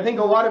 I think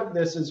a lot of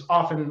this is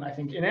often, I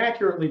think,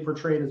 inaccurately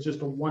portrayed as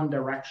just a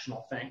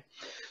one-directional thing.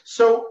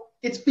 So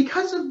it's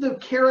because of the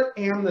carrot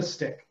and the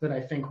stick that I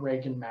think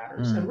Reagan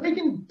matters. And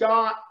Reagan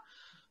got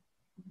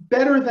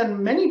better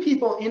than many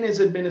people in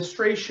his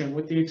administration,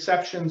 with the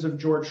exceptions of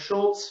George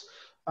Shultz,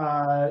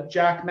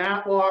 Jack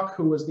Matlock,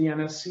 who was the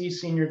NSC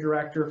senior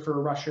director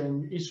for Russia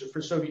and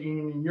for Soviet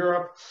Union and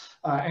Europe,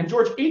 and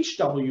George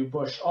H.W.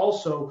 Bush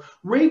also.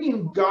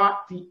 Reagan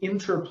got the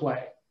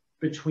interplay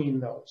between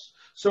those.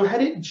 So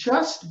had it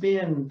just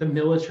been the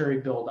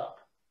military buildup,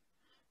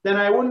 then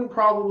I wouldn't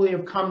probably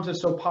have come to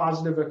so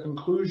positive a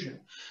conclusion.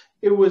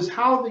 It was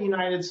how the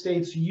United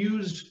States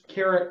used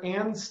carrot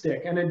and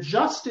stick and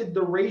adjusted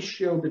the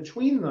ratio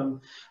between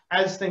them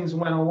as things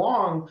went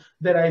along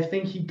that I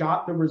think he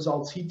got the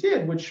results he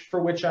did,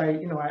 for which I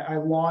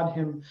laud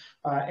him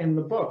in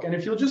the book. And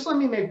if you'll just let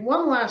me make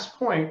one last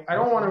point, I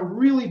don't want to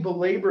really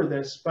belabor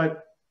this,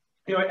 but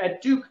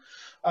at Duke,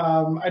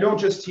 I don't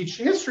just teach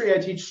history, I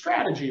teach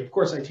strategy. Of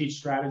course, I teach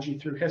strategy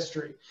through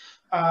history.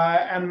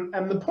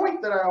 And the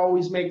point that I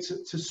always make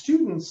to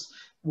students,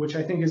 which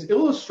I think is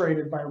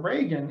illustrated by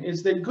Reagan,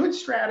 is that good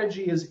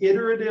strategy is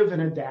iterative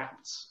and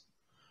adapts,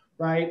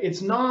 right?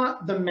 It's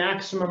not the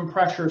maximum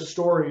pressure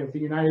story of the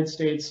United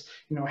States,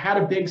 had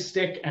a big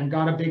stick and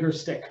got a bigger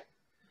stick.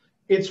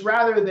 It's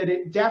rather that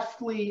it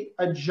deftly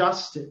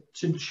adjusted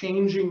to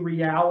changing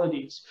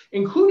realities,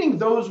 including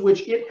those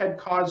which it had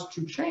caused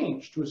to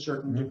change to a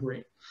certain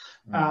degree,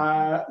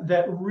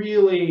 that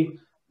really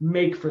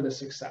make for the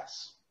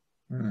success.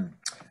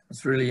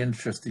 That's really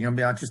interesting. I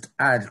mean, I'll just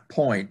add a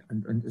point,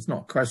 and it's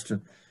not a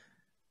question.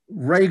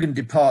 Reagan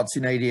departs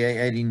in 88,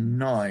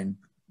 89.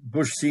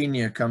 Bush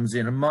Sr. comes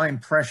in, and my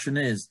impression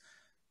is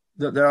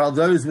that there are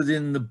those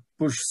within the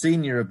Bush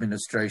Sr.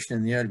 administration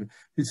in the early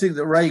who think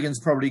that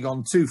Reagan's probably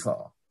gone too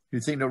far, who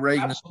think that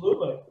Reagan,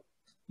 absolutely,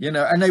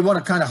 and they want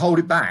to kind of hold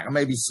it back and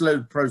maybe slow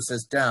the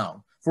process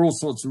down for all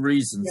sorts of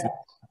reasons,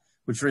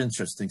 which are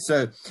interesting.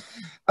 So,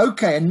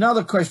 okay,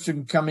 another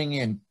question coming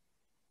in.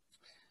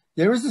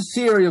 There is a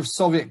theory of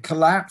Soviet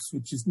collapse,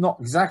 which is not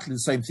exactly the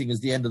same thing as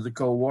the end of the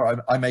Cold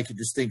War. I make a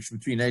distinction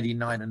between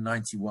 89 and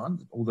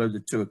 91, although the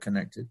two are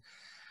connected.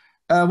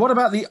 What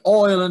about the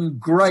oil and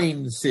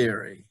grain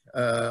theory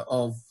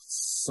of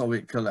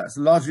Soviet collapse?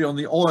 Largely on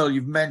the oil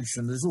you've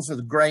mentioned. There's also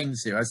the grain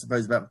theory, I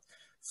suppose, about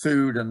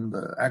food and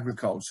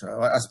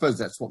agriculture. I suppose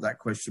that's what that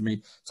question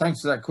means.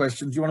 Thanks for that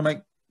question. Do you want to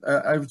make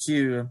over to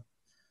you?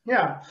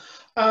 Yeah.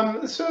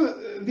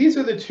 So these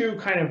are the two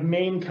kind of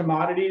main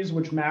commodities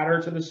which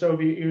matter to the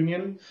Soviet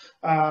Union.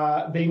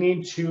 They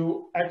need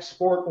to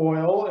export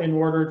oil in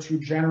order to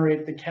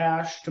generate the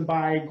cash to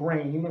buy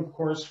grain, of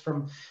course,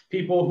 from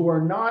people who are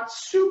not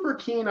super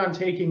keen on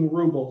taking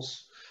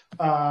rubles,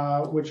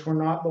 which were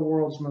not the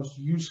world's most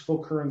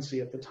useful currency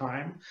at the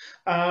time.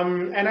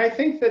 And I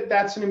think that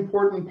that's an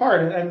important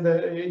part. And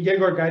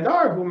Yegor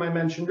Gaidar, whom I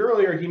mentioned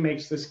earlier, he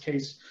makes this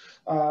case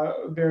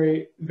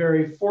very,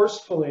 very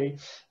forcefully.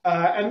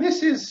 And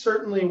this is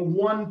certainly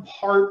one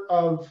part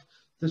of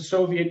the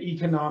Soviet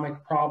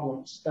economic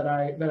problems that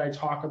I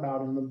talk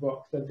about in the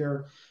book, that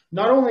they're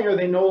not only are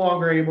they no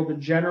longer able to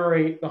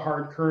generate the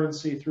hard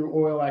currency through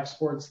oil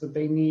exports that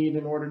they need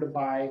in order to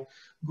buy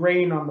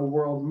grain on the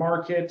world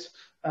market,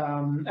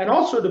 and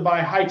also to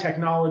buy high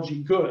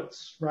technology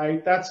goods,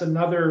 right? That's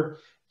another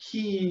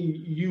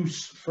key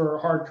use for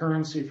hard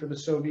currency for the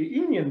Soviet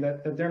Union,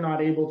 that they're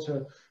not able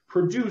to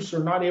produce,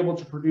 or not able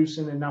to produce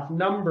in enough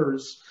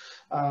numbers,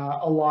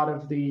 a lot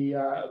of the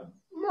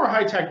more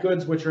high-tech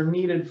goods which are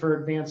needed for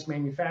advanced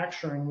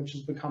manufacturing, which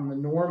has become the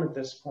norm at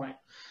this point.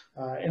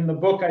 In the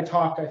book, I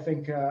talk, I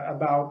think,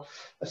 about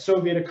a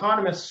Soviet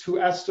economist who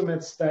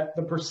estimates that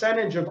the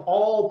percentage of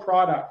all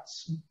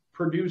products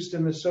produced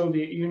in the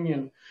Soviet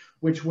Union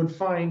which would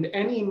find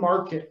any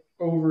market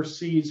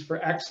overseas for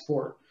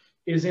export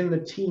is in the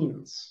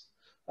teens.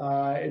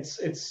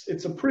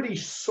 It's a pretty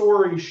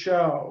sorry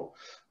show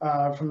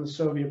from the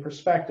Soviet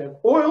perspective.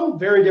 Oil,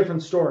 very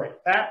different story.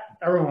 That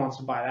everyone wants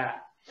to buy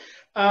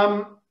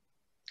that.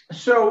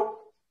 So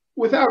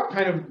without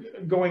kind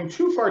of going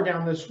too far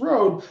down this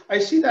road, I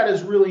see that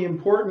as really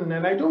important,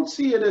 and I don't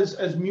see it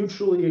as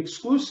mutually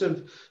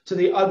exclusive to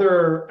the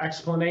other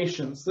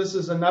explanations. This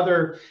is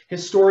another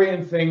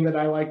historian thing that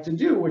I like to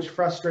do, which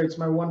frustrates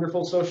my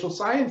wonderful social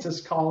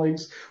scientist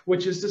colleagues,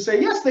 which is to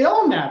say, yes, they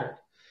all mattered.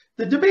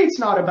 The debate's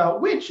not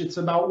about which, it's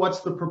about what's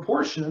the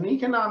proportion. And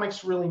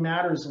economics really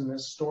matters in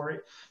this story.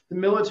 The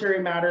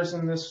military matters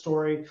in this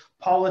story.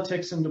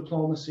 Politics and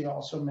diplomacy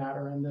also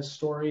matter in this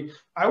story.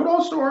 I would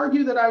also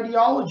argue that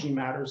ideology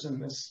matters in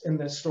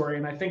this story.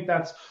 And I think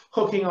that's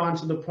hooking on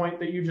to the point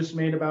that you just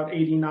made about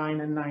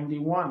 89 and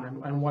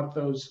 91 and what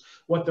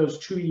those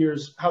 2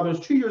 years, how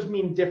those 2 years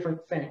mean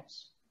different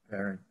things.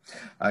 Very.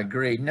 I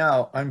agree.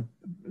 Now, I'm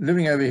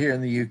living over here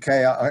in the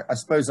UK. I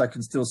suppose I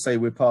can still say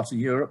we're part of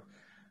Europe.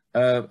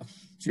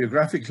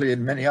 Geographically,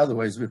 in many other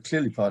ways, we're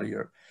clearly part of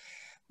Europe.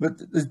 But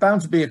there's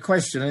bound to be a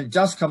question, and it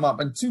does come up,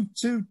 and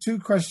two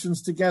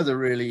questions together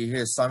really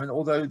here, Simon,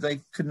 although they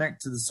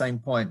connect to the same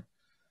point.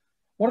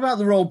 What about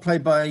the role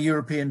played by a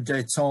European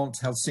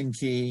détente,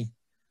 Helsinki,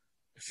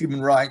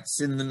 human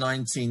rights in the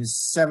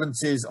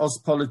 1970s,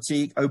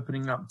 Ostpolitik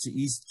opening up to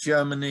East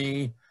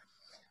Germany,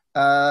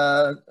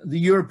 the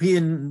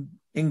European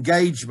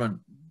engagement,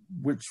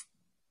 which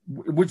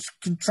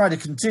can try to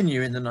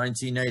continue in the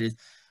 1980s?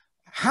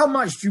 How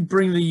much do you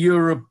bring the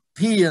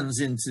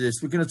Europeans into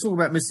this? We're going to talk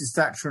about Mrs.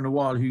 Thatcher in a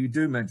while, who you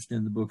do mention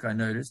in the book, I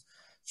noticed.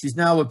 She's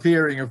now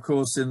appearing, of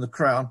course, in The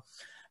Crown.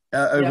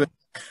 Over. Yeah.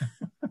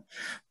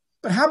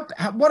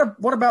 But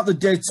what about the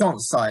détente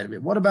side of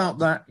it? What about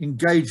that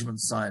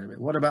engagement side of it?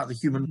 What about the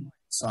human rights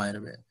side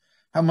of it?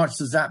 How much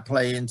does that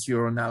play into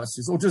your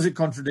analysis, or does it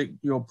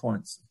contradict your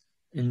points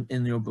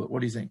in your book? What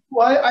do you think?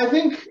 Well, I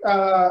think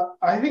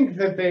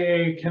that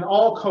they can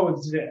all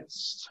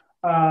coexist.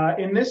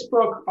 In this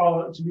book,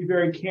 to be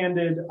very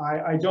candid,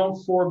 I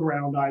don't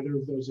foreground either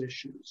of those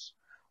issues.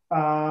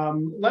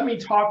 Let me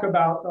talk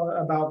about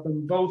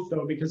them both,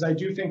 though, because I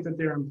do think that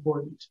they're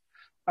important.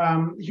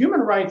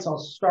 Human rights, I'll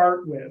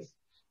start with.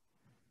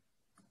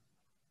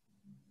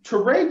 To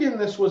Reagan,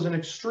 this was an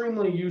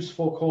extremely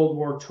useful Cold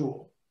War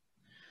tool.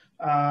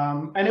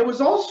 And it was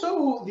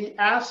also the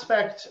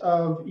aspect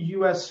of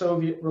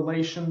US-Soviet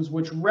relations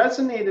which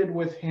resonated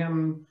with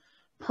him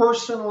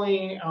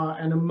personally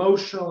and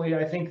emotionally,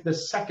 I think, the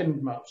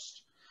second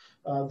most.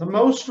 The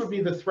most would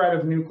be the threat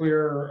of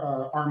nuclear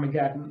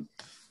Armageddon.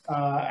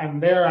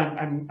 And there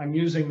I'm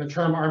using the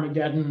term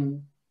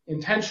Armageddon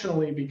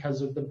intentionally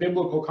because of the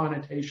biblical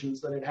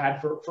connotations that it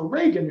had for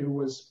Reagan, who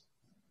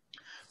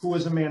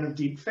was a man of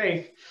deep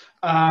faith.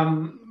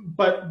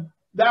 But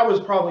that was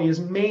probably his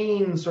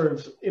main sort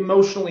of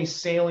emotionally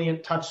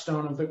salient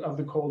touchstone of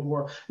the Cold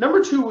War.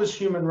 Number two was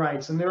human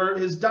rights, and there are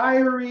his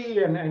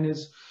diary and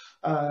his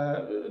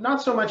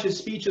not so much his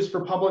speeches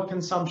for public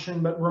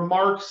consumption, but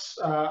remarks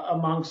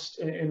amongst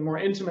in more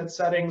intimate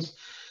settings.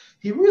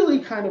 He really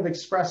kind of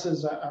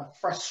expresses a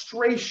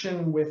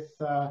frustration with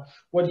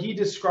what he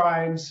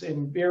describes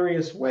in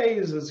various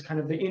ways as kind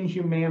of the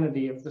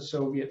inhumanity of the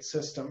Soviet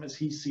system as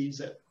he sees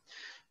it.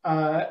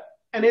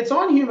 And it's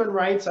on human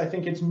rights. I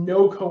think it's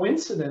no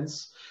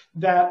coincidence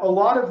that a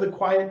lot of the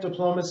quiet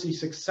diplomacy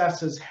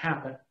successes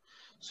happen.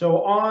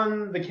 So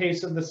on the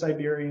case of the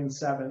Siberian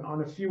 7,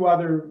 on a few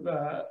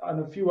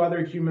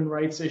other human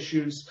rights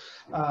issues,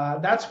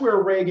 that's where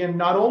Reagan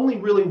not only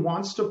really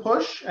wants to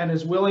push and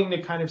is willing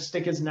to kind of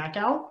stick his neck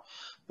out,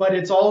 but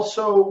it's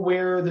also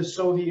where the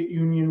Soviet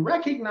Union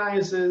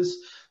recognizes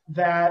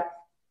that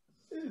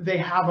they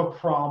have a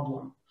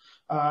problem.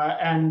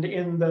 And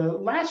in the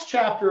last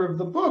chapter of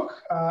the book,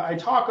 I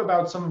talk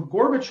about some of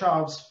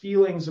Gorbachev's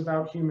feelings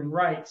about human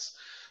rights.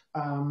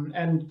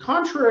 And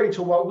contrary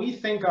to what we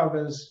think of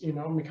as,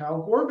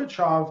 Mikhail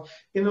Gorbachev,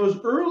 in those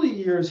early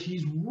years,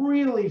 he's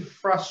really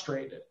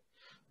frustrated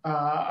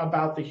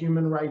about the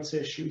human rights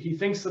issue. He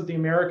thinks that the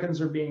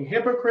Americans are being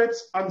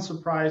hypocrites,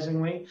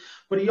 unsurprisingly,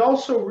 but he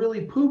also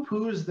really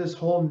poo-poos this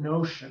whole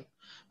notion,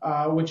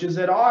 which is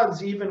at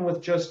odds even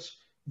with just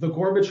the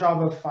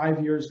Gorbachev of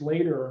 5 years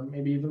later, or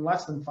maybe even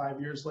less than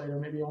 5 years later,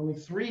 maybe only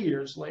 3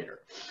 years later.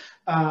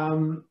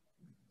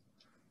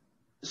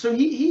 So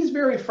he's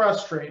very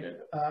frustrated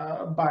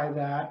by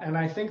that, and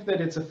I think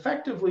that it's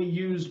effectively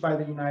used by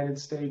the United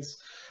States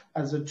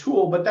as a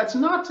tool. But that's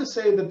not to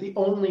say that the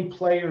only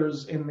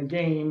players in the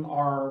game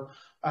are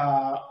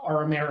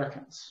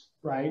Americans,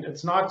 right?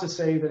 It's not to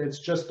say that it's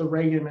just the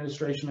Reagan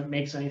administration that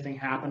makes anything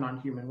happen on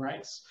human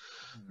rights.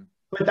 Mm-hmm.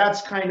 But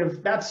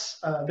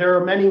there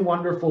are many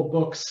wonderful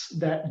books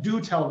that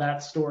do tell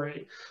that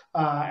story,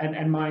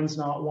 and mine's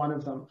not one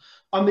of them.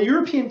 On the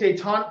European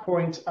détente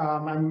point,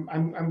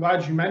 I'm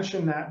glad you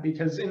mentioned that,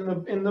 because in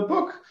the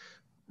book,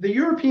 the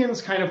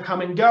Europeans kind of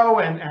come and go,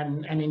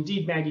 and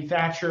indeed Maggie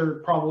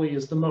Thatcher probably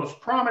is the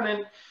most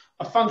prominent,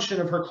 a function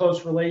of her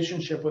close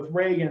relationship with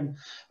Reagan,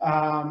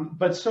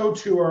 but so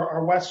too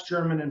are West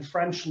German and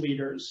French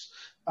leaders.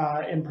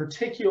 In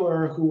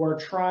particular, who are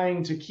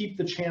trying to keep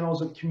the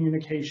channels of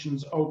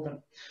communications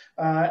open.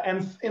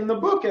 And in the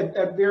book,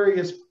 at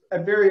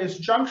various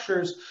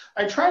junctures,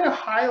 I try to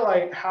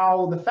highlight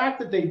how the fact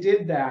that they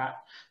did that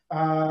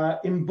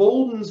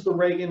emboldens the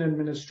Reagan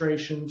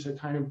administration to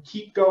kind of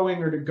keep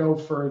going or to go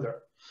further.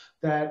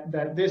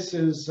 That this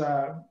is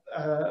a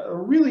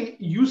really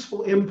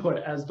useful input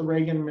as the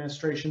Reagan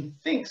administration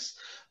thinks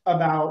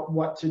about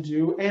what to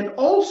do, and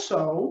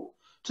also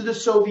to the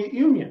Soviet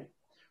Union.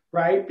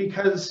 Right?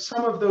 Because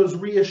some of those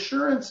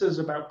reassurances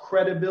about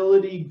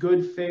credibility,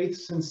 good faith,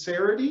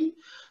 sincerity,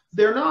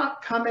 they're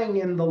not coming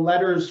in the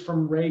letters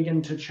from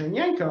Reagan to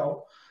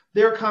Chernenko.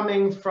 They're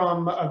coming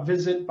from a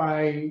visit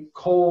by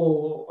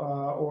Kohl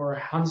or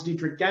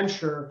Hans-Dietrich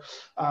Genscher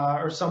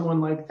or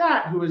someone like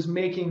that, who is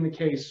making the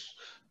case.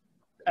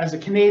 As a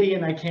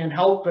Canadian, I can't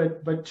help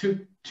but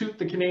to toot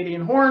the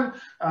Canadian horn.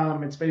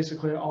 It's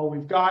basically all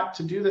we've got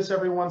to do this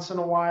every once in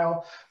a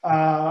while,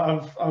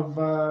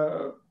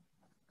 of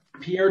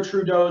Pierre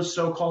Trudeau's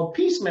so-called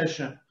peace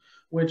mission,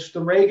 which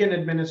the Reagan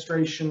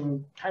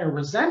administration kind of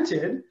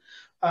resented,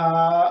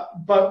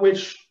 but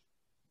which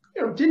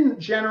didn't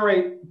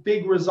generate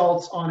big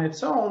results on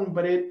its own,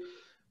 but it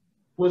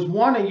was,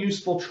 one, a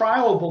useful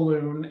trial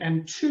balloon,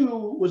 and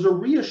two, was a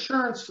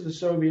reassurance to the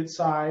Soviet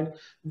side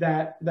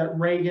that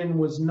Reagan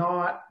was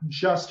not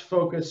just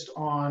focused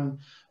on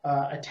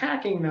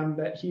attacking them,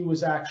 that he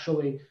was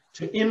actually,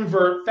 to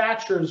invert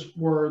Thatcher's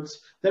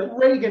words, that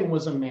Reagan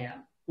was a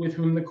man with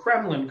whom the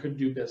Kremlin could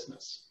do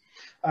business.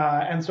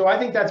 And so I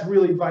think that's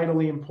really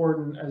vitally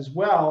important as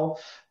well,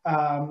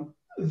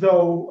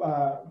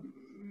 though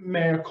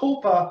mea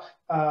culpa,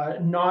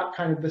 not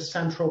kind of the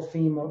central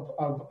theme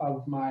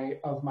of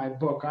my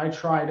book. I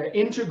try to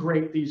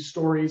integrate these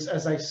stories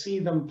as I see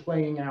them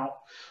playing out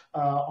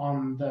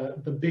on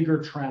the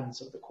bigger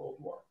trends of the Cold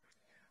War.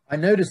 I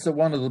noticed that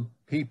one of the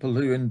people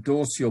who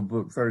endorse your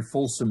book very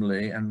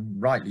fulsomely,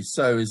 and rightly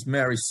so, is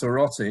Mary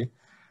Sorotti,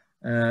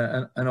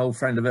 an old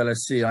friend of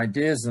LSE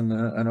Ideas and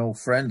an old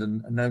friend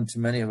and known to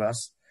many of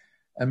us.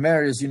 And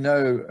Mary, as you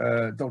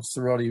know, Dr.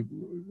 Sorotti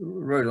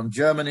wrote on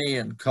Germany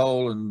and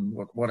coal and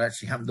what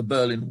actually happened to the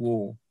Berlin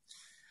Wall.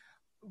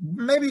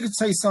 Maybe you could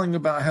say something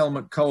about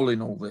Helmut Kohl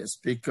in all this,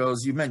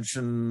 because you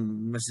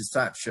mentioned Mrs.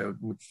 Thatcher,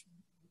 which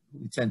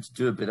we tend to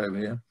do a bit over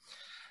here.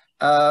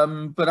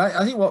 But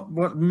I think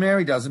what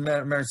Mary does, and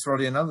Mary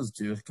Sorotti and others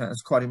do,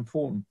 is quite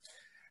important.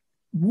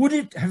 Would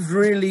it have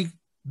really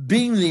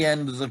been the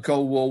end of the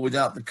Cold War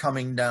without the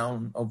coming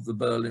down of the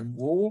Berlin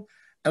Wall?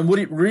 And would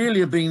it really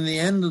have been the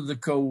end of the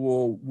Cold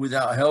War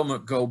without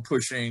Helmut Kohl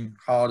pushing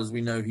hard, as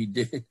we know he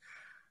did,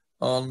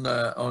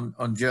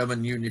 on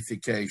German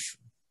unification?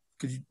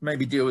 Could you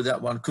maybe deal with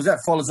that one? Because that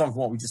follows on from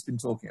what we've just been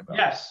talking about.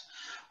 Yes,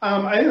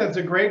 I think that's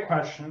a great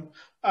question.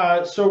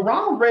 So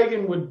Ronald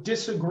Reagan would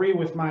disagree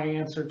with my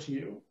answer to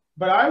you,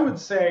 but I would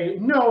say,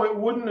 no, it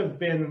wouldn't have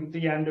been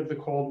the end of the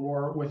Cold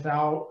War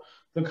without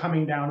the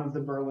coming down of the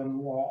Berlin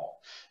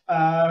Wall.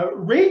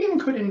 Reagan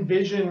could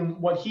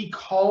envision what he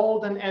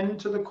called an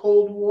end to the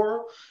Cold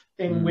War,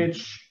 in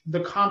which the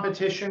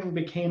competition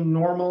became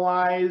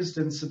normalized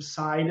and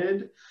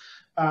subsided.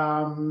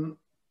 And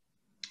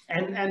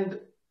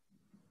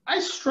I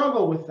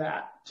struggle with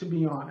that, to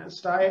be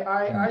honest.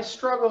 I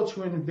struggle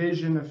to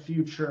envision a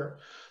future,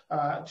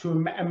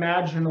 to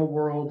imagine a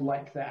world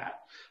like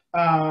that.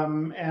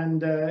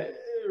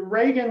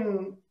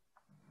 Reagan,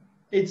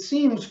 it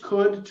seems,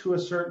 could to a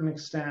certain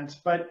extent,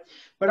 but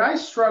I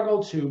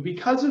struggle to,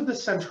 because of the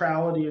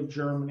centrality of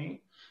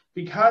Germany,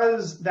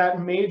 because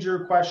that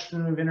major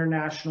question of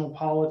international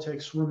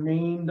politics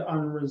remained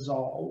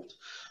unresolved.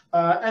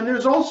 And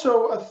there's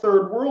also a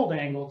third world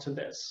angle to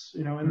this.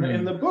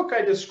 In the book,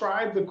 I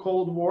describe the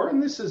Cold War,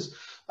 and this is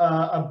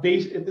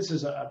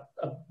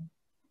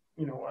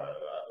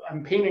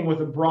I'm painting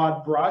with a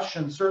broad brush,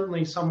 and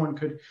certainly someone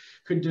could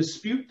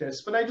dispute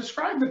this, but I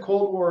describe the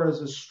Cold War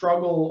as a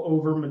struggle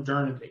over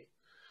modernity,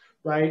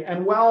 right?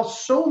 And while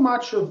so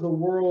much of the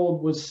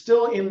world was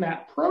still in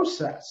that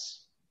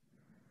process,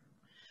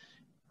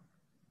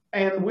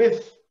 and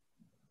with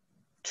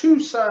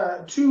two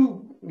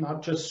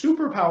not just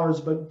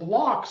superpowers, but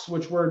blocs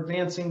which were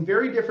advancing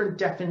very different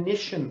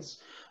definitions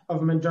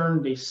of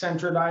modernity,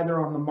 centered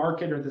either on the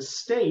market or the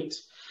state,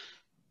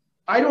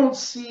 I don't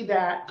see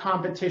that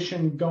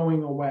competition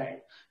going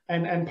away.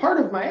 And part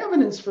of my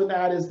evidence for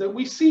that is that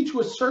we see, to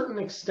a certain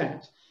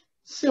extent,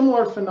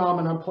 similar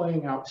phenomena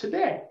playing out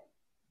today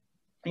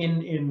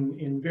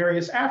in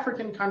various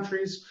African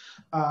countries.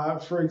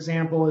 For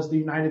example, as the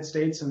United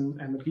States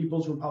and the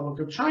People's Republic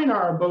of China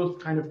are both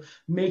kind of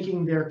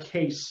making their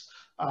case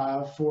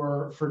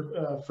for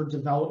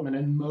development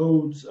and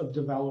modes of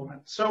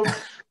development. So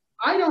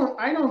I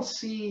don't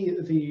see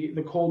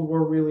the Cold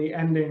War really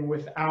ending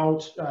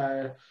without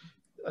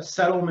a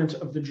settlement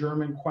of the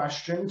German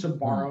question, to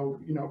borrow,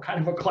 kind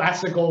of a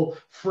classical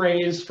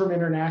phrase from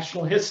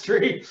international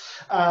history.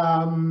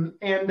 And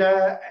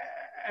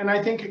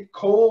I think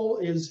Kohl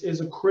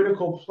is a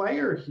critical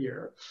player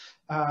here.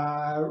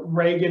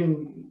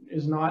 Reagan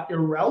is not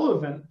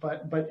irrelevant,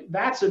 but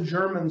that's a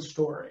German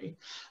story.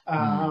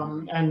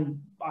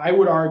 And I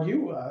would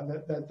argue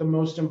that the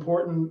most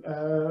important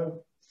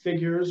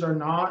figures are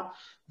not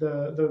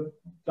the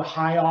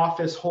high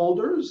office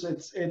holders.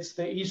 It's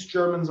the East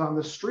Germans on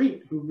the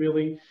street who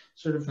really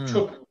sort of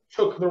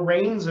took the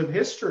reins of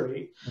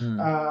history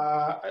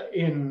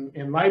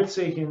in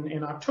Leipzig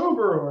in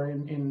October, or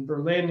in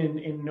Berlin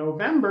in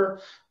November,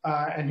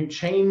 and who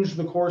changed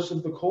the course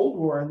of the Cold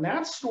War. And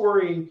that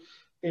story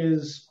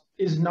is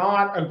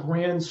not a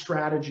grand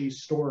strategy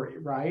story,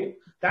 right?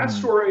 That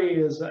story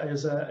is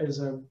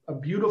a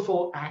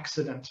beautiful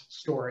accident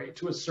story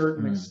to a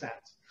certain extent.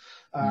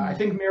 I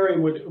think Mary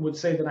would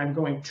say that I'm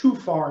going too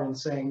far in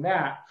saying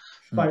that,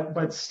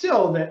 but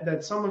still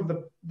that some of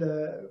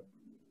the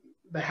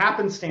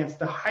happenstance,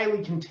 the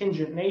highly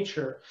contingent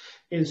nature,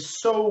 is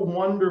so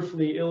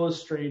wonderfully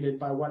illustrated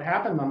by what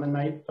happened on the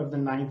night of the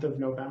 9th of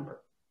November.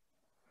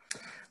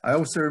 I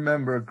also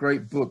remember a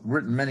great book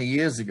written many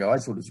years ago. I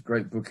thought it was a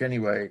great book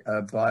anyway,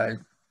 by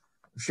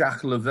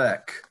Jacques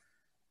Levesque,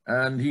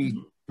 and he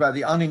about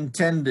the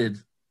unintended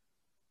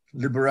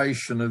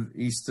liberation of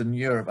Eastern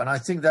Europe. And I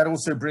think that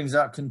also brings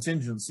out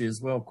contingency as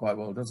well quite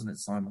well, doesn't it,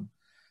 Simon?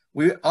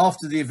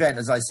 After the event,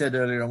 as I said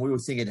earlier on, we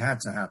would think it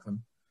had to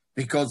happen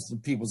because the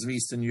peoples of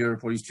Eastern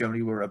Europe or East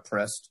Germany were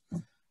oppressed.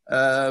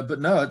 But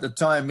no, at the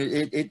time,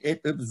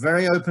 it was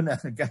very open.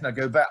 And again, I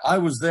go back. I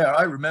was there.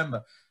 I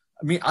remember.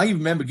 I mean, I even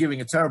remember giving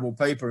a terrible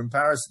paper in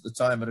Paris at the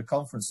time at a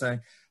conference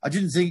saying I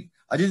didn't think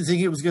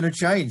it was going to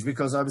change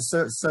because I was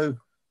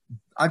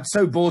I'd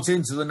so bought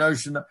into the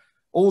notion that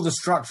all the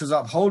structures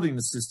upholding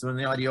the system and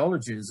the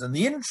ideologies and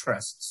the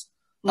interests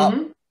up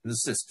the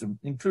system,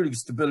 including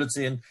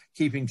stability and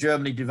keeping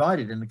Germany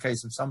divided in the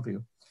case of some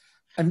people.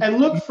 And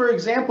look, for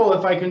example,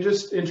 if I can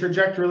just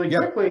interject really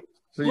quickly,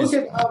 look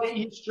at how the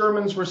East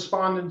Germans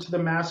responded to the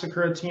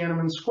massacre at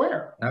Tiananmen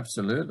Square.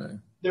 Absolutely.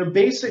 Their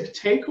basic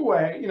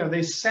takeaway,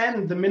 they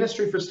send the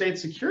Ministry for State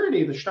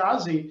Security, the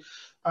Stasi,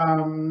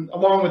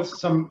 along with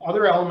some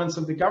other elements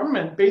of the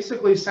government,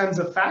 basically sends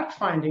a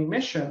fact-finding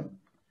mission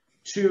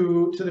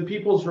to the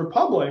People's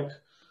Republic,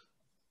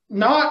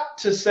 not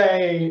to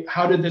say,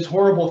 how did this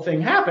horrible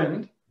thing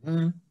happen,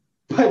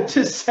 but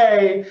to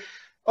say,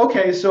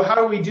 okay, so how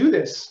do we do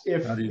this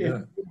if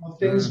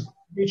things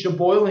reach a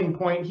boiling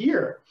point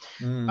here?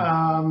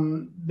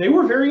 They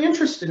were very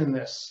interested in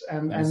this,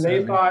 and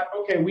they thought,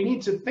 okay, we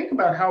need to think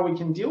about how we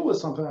can deal with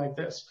something like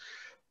this.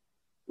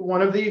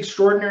 One of the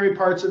extraordinary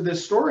parts of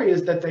this story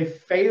is that they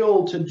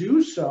failed to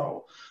do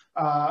so.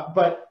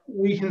 But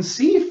we can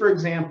see, for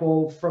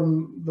example,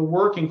 from the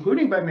work,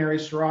 including by Mary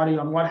Serrati,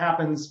 on what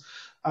happens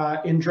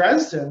in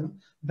Dresden,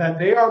 that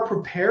they are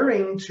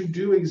preparing to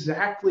do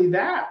exactly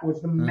that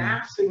with the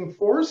massing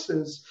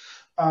forces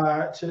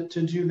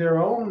to do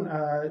their own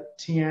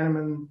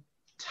Tiananmen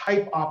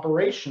type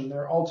operation. They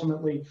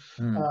ultimately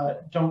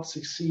don't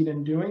succeed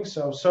in doing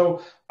so.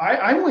 So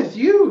I'm with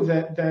you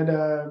that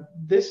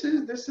this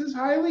is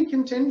highly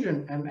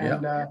contingent,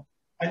 and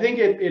I think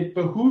it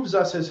behooves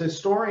us as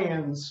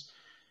historians,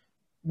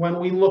 when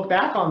we look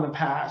back on the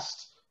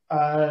past,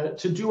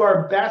 to do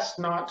our best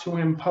not to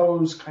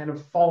impose kind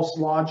of false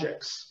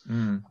logics.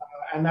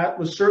 And that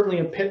was certainly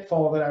a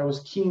pitfall that I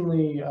was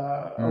keenly,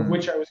 of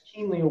which I was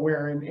keenly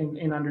aware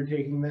in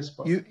undertaking this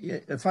book.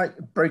 If I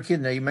break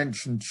in there, you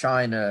mentioned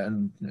China,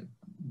 and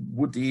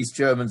would the East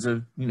Germans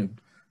have,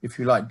 if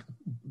you like,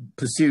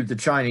 pursued the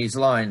Chinese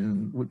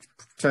line, which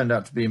turned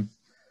out to be,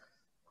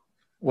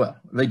 well,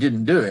 they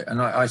didn't do it,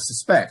 and I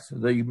suspect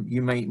that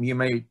you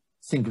may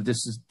think of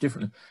this as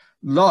differently.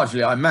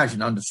 Largely, I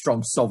imagine, under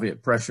strong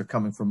Soviet pressure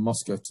coming from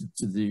Moscow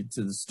to the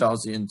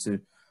Stasi and to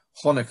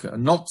Honecker,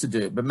 not to do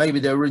it, but maybe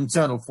there were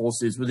internal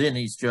forces within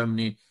East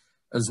Germany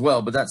as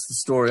well. But that's the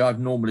story I've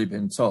normally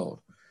been told.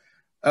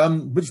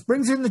 Which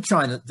brings in the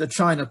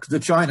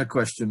China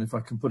question, if I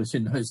can put it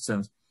in those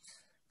terms,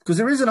 because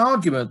there is an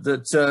argument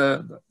that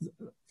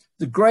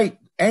the great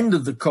end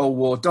of the Cold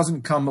War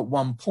doesn't come at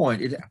one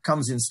point; it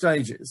comes in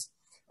stages.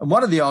 And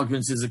one of the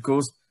arguments is, of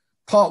course,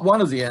 part one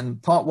of the end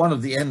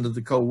of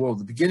the Cold War,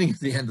 the beginning of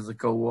the end of the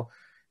Cold War,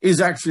 is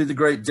actually the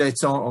great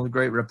détente or the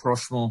great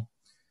rapprochement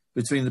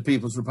between the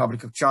People's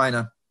Republic of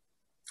China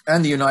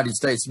and the United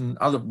States and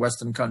other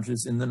Western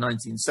countries in the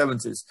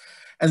 1970s.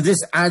 And this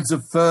adds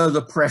a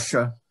further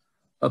pressure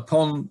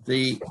upon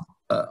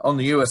on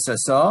the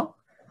USSR.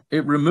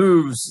 It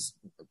removes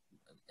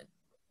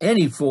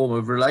any form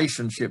of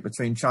relationship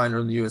between China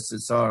and the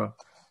USSR,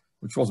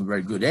 which wasn't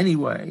very good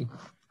anyway.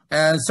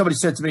 And somebody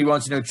said to me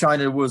once,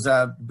 China was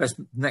our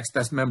next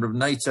best member of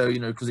NATO,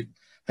 because it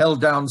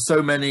held down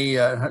so many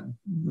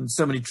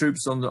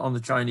troops on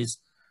the Chinese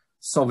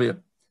Soviet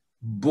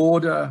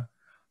border.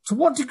 To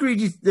what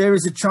degree there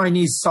is a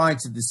Chinese side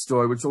to this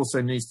story, which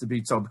also needs to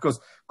be told? Because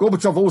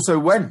Gorbachev also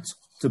went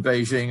to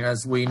Beijing,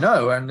 as we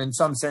know, and in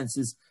some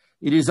senses,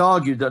 it is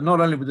argued that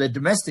not only were there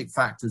domestic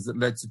factors that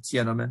led to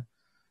Tiananmen,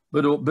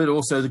 but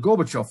also the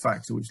Gorbachev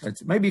factor, which led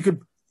to. Maybe you could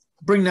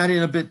bring that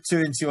in a bit too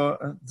into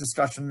your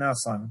discussion now,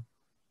 Simon.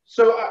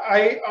 So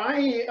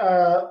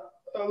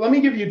let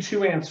me give you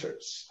two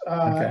answers.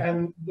 Okay.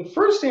 And the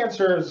first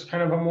answer is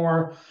kind of a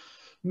more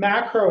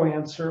macro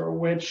answer,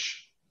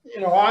 which,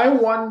 I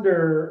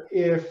wonder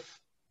if,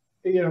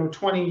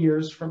 20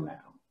 years from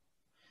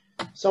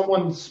now,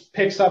 someone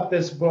picks up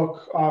this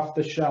book off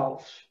the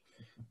shelf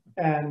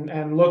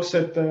and looks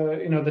at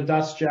the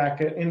dust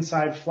jacket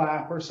inside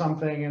flap or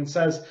something and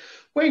says,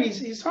 wait,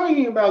 he's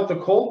talking about the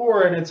Cold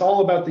War and it's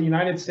all about the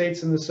United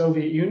States and the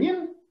Soviet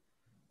Union?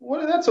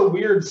 That's a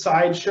weird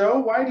sideshow.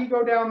 Why did he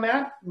go down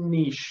that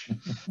niche?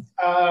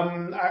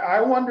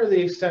 I wonder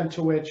the extent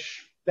to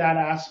which that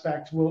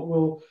aspect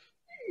will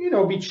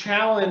be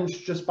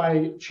challenged just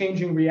by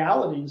changing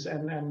realities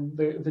and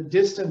the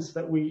distance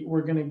that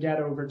we're going to get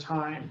over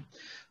time.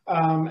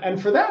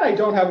 And for that, I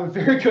don't have a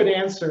very good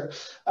answer,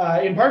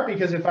 in part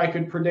because if I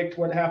could predict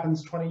what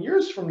happens 20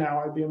 years from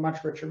now, I'd be a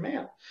much richer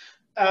man.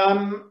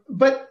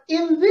 But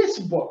in this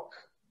book,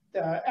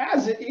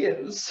 as it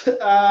is,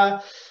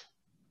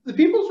 the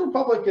People's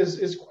Republic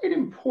is quite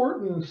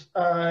important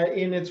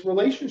in its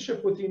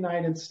relationship with the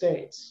United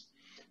States.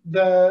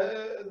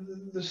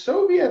 The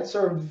Soviets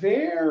are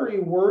very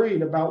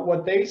worried about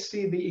what they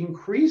see the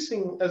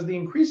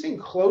increasing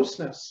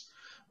closeness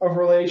of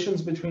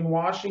relations between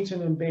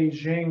Washington and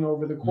Beijing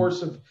over the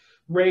course of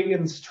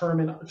Reagan's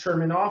term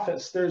in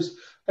office. There's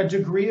a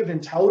degree of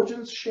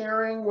intelligence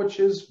sharing, which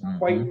is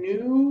quite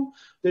new.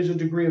 There's a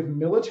degree of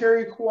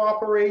military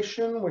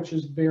cooperation, which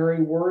is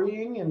very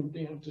worrying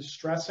and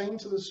distressing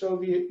to the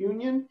Soviet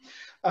Union.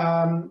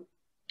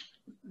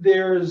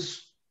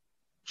 There's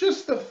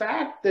just the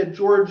fact that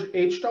George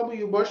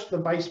H.W. Bush, the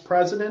vice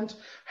president,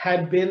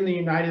 had been the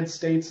United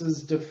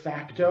States' de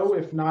facto,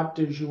 if not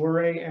de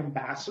jure,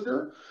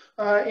 ambassador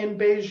in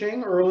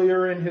Beijing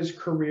earlier in his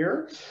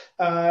career.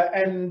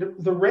 And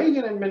the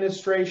Reagan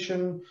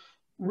administration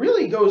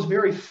really goes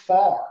very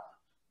far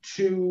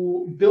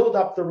to build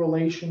up the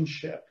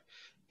relationship,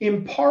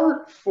 in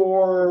part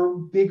for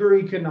bigger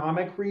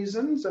economic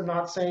reasons. I'm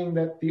not saying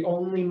that the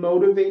only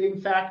motivating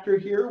factor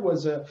here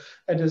was a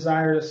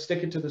desire to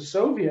stick it to the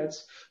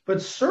Soviets,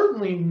 but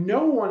certainly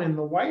no one in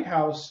the White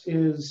House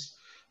is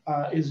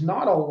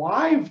not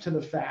alive to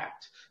the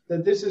fact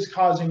that this is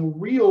causing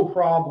real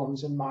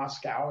problems in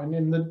Moscow. And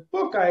in the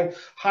book, I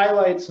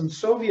highlight some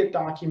Soviet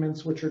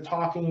documents which are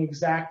talking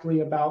exactly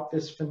about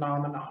this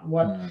phenomenon.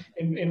 What,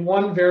 in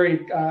one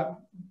very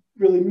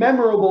really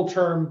memorable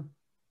term,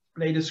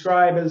 they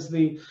describe as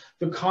the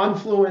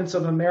confluence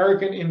of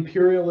American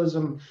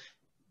imperialism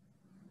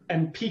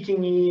and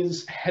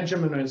Pekingese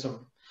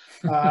hegemonism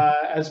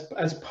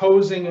as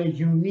posing a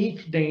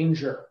unique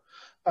danger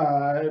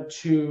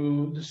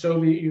to the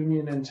Soviet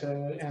Union and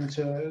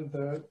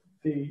to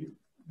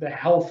the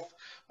health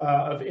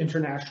of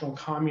international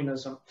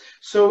communism.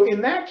 So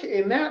in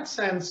that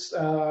sense,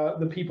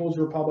 the People's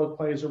Republic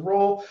plays a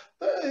role.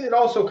 It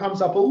also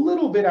comes up a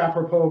little bit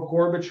apropos of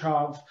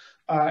Gorbachev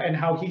and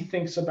how he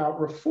thinks about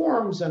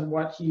reforms and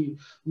what he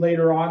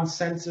later on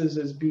senses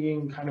as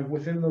being kind of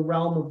within the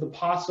realm of the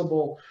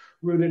possible,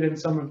 rooted in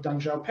some of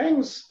Deng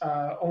Xiaoping's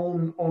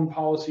own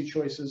policy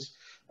choices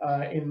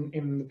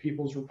in the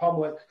People's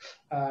Republic.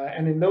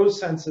 And in those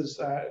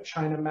senses,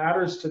 China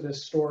matters to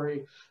this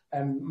story.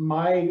 And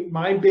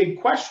my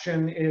big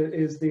question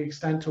is the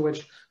extent to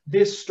which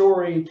this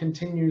story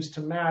continues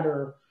to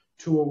matter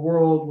to a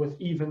world with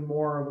even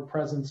more of a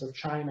presence of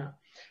China.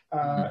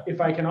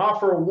 If I can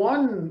offer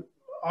one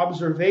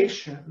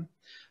observation,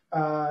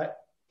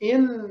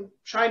 in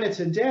China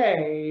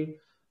today,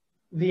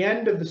 the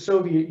end of the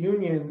Soviet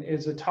Union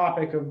is a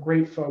topic of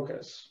great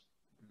focus.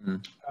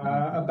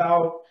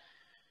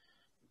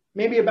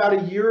 Maybe about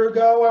a year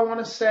ago, I want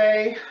to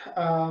say,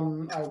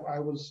 I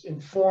was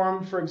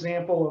informed, for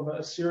example, of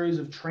a series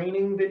of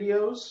training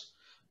videos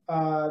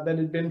that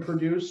had been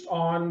produced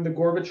on the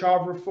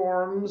Gorbachev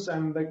reforms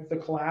and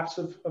the collapse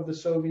of the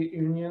Soviet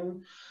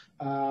Union,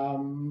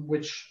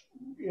 which,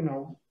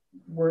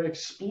 were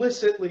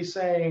explicitly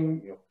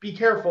saying, be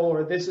careful,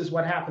 or this is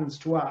what happens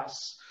to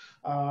us.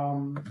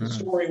 The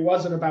story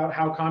wasn't about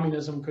how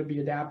communism could be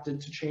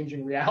adapted to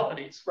changing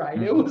realities,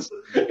 right?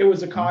 It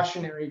was a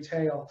cautionary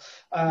tale.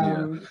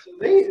 So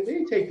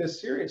they take this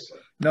seriously.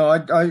 No,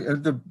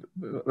 the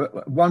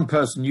one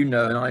person and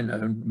I know,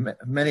 and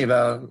many of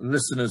our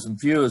listeners and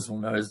viewers will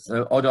know, is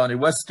Odani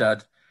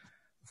Westad,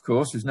 of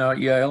course, who's now at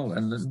Yale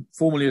and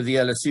formerly of the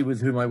LSE, with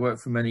whom I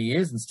worked for many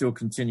years and still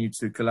continue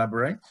to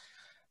collaborate.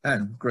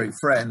 And great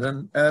friend.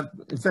 And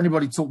if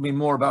anybody taught me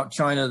more about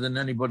China than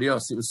anybody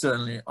else, it was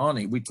certainly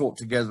Arnie. We taught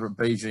together at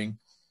Beijing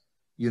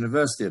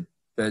University,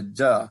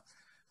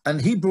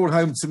 and he brought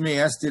home to me,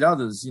 as did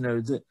others,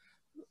 the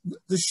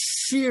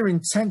sheer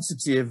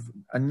intensity of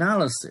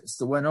analysis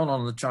that went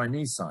on the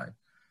Chinese side,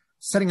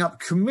 setting up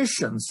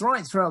commissions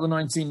right throughout the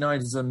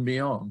 1990s and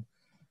beyond.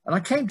 And I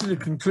came to the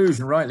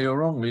conclusion, rightly or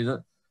wrongly,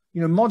 that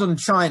modern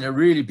China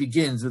really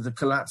begins with the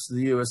collapse of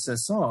the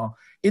USSR,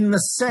 in the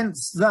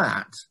sense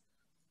that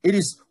it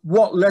is,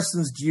 what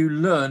lessons do you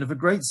learn if a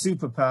great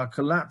superpower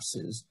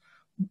collapses?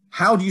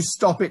 How do you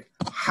stop it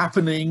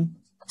happening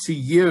to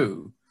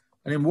you?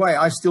 And in a way,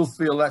 I still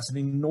feel that's an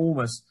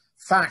enormous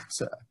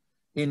factor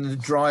in the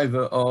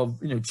driver of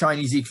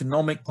Chinese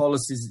economic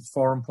policies, its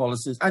foreign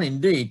policies, and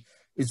indeed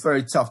its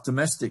very tough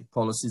domestic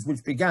policies,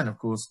 which began, of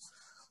course,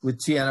 with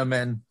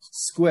Tiananmen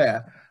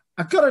Square.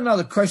 I've got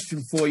another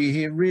question for you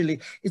here, really.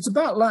 It's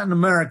about Latin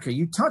America.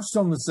 You touched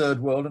on the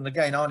third world, and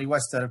again, Arnie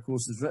Westad, of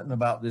course, has written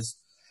about this.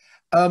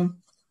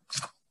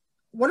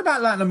 What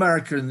about Latin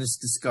America in this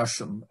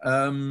discussion?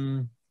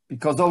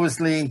 Because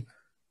obviously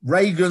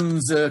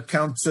Reagan's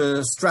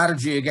counter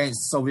strategy against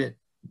the Soviet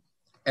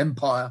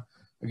empire,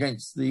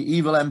 against the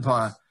evil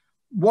empire,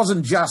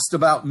 wasn't just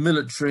about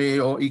military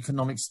or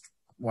economics,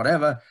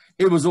 whatever.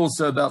 It was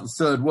also about the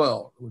third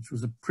world, which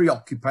was a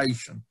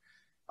preoccupation.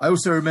 I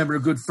also remember a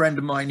good friend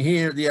of mine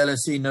here at the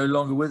LSE, no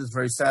longer with us,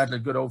 very sadly, a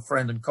good old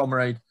friend and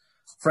comrade,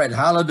 Fred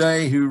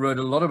Halliday, who wrote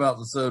a lot about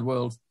the third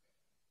world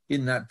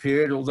in that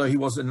period. Although he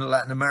wasn't a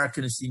Latin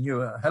Americanist, he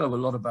knew a hell of a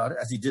lot about it,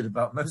 as he did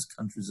about most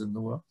countries in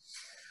the world.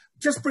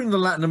 just bring the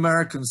Latin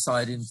American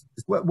side in.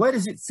 Where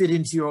does it fit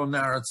into your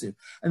narrative?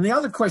 And the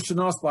other question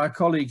asked by a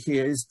colleague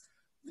here is,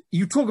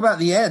 you talk about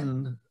the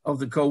end of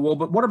the Cold War,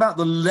 but what about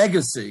the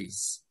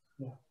legacies,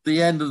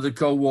 the end of the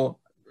Cold War,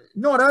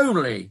 not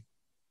only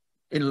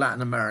in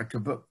Latin America,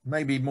 but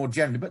maybe more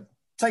generally, but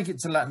take it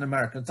to Latin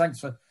America. Thanks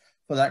for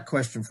that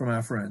question from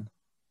our friend.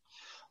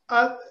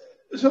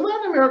 So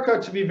Latin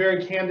America, to be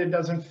very candid,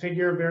 doesn't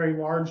figure very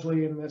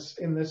largely in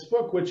this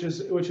book, which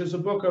is a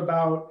book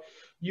about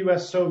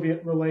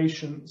U.S.-Soviet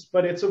relations.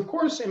 But it's, of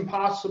course,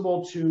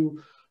 impossible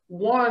to,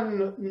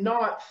 one,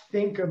 not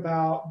think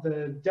about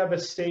the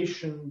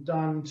devastation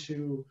done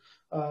to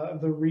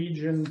the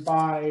region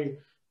by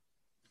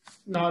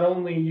not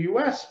only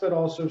U.S., but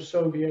also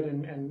Soviet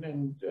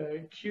and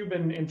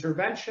Cuban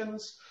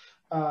interventions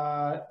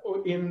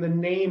in the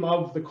name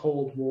of the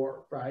Cold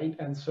War, right?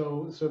 And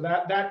so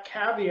that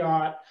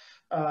caveat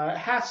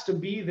has to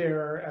be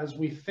there as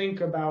we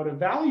think about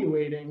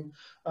evaluating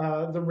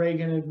the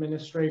Reagan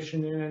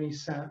administration in any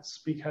sense,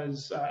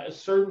 because it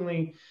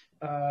certainly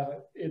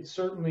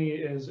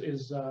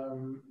is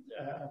an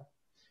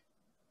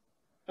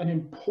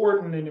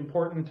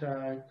important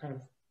kind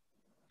of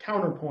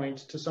counterpoint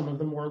to some of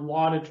the more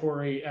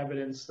laudatory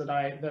evidence that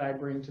I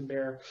bring to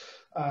bear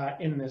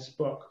in this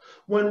book.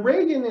 When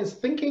Reagan is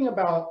thinking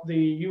about the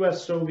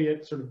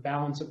US-Soviet sort of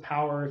balance of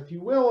power, if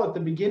you will, at the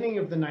beginning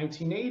of the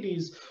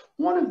 1980s,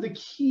 one of the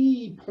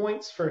key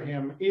points for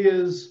him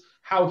is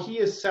how he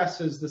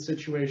assesses the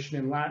situation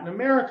in Latin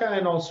America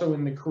and also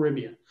in the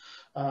Caribbean.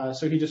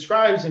 So he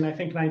describes in, I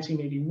think,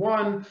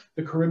 1981,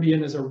 the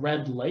Caribbean as a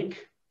red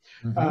lake.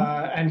 Mm-hmm.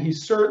 And he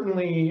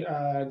certainly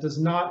does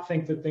not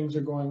think that things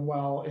are going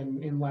well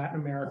in Latin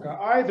America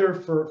either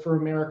for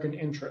American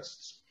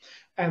interests.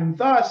 And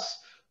thus,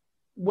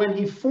 when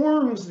he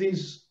forms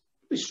these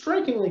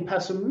strikingly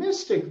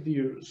pessimistic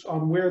views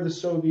on where the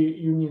Soviet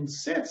Union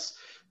sits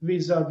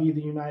vis-a-vis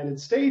the United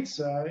States,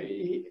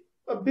 a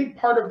big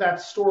part of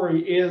that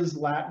story is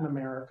Latin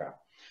America.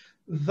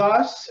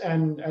 Thus,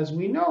 and as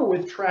we know,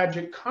 with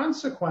tragic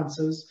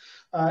consequences,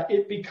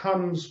 it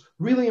becomes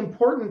really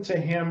important to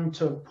him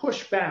to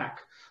push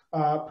back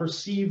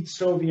perceived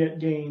Soviet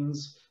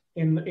gains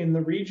in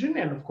the region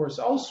and, of course,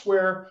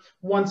 elsewhere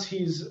once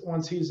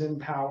he's in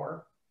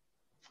power.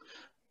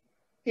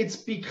 It's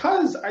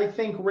because I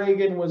think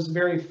Reagan was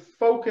very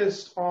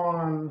focused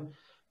on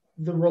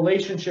the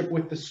relationship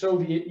with the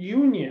Soviet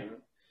Union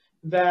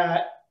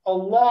that a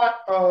lot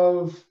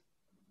of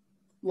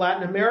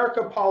Latin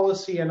America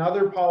policy and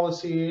other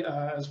policy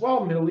as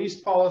well, Middle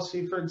East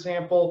policy, for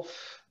example,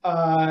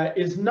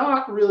 is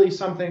not really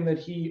something that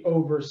he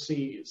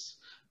oversees.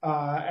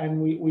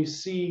 And we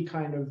see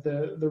kind of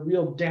the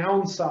real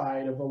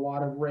downside of a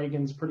lot of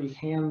Reagan's pretty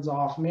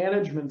hands-off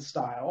management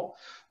style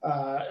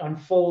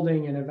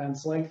unfolding in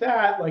events like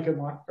that, like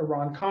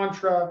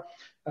Iran-Contra,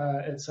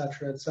 et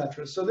cetera, et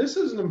cetera. So this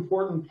is an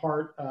important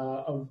part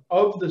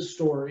of the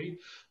story.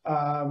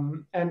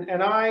 And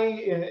I,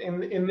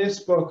 in this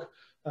book,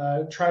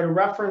 try to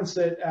reference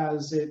it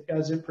as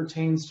it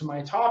pertains to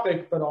my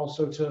topic, but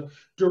also to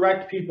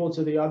direct people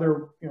to the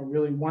other,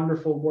 really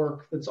wonderful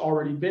work that's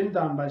already been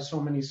done by so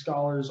many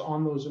scholars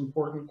on those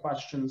important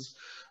questions,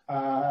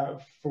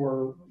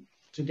 to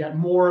get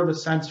more of a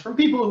sense from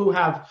people who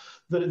have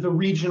the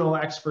regional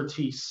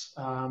expertise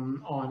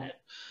on it.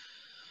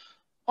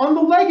 On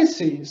the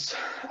legacies,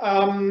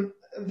 the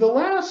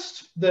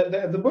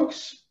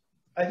books,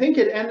 I think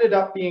it ended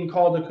up being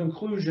called a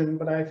conclusion,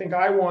 but I think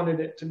I wanted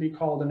it to be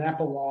called an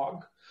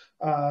epilogue.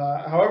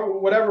 However,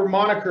 whatever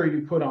moniker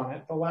you put on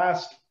it, the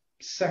last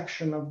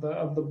section of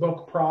the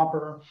book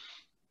proper,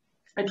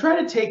 I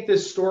try to take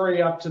this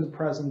story up to the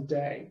present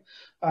day.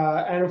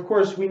 And of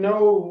course, we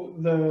know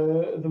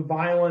the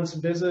violence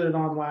visited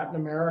on Latin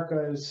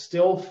America is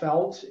still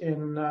felt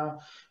in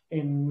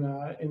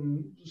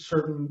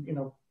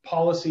certain,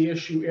 policy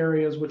issue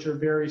areas which are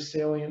very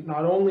salient,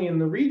 not only in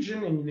the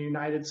region, in the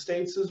United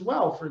States as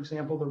well. For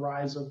example, the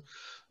rise of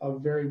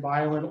very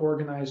violent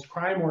organized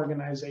crime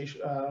organization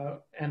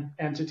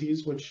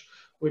entities,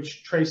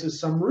 which traces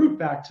some root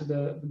back to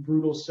the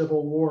brutal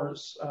civil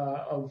wars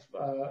of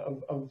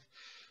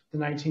the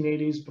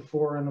 1980s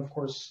before and, of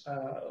course,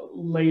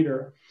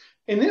 later.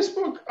 In this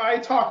book, I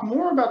talk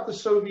more about the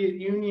Soviet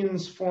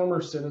Union's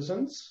former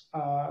citizens,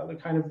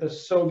 the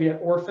Soviet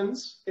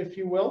orphans, if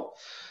you will,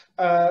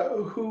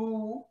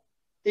 who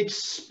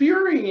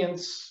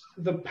experience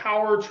the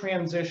power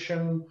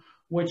transition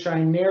which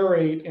I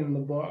narrate in the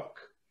book.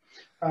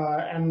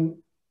 And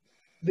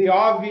the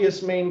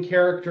obvious main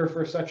character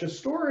for such a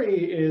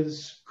story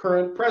is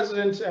current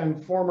president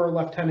and former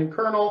Lieutenant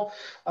Colonel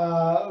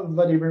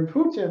Vladimir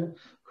Putin,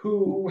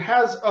 who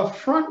has a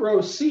front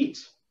row seat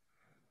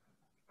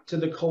to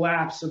the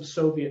collapse of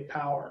Soviet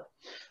power.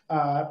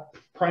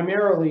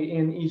 Primarily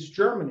in East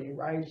Germany,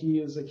 right? He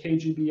is a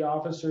KGB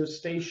officer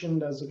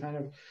stationed as a kind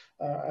of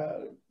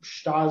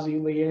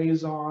Stasi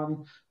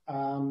liaison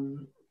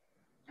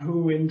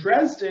who in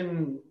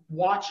Dresden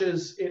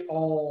watches it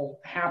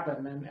all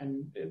happen,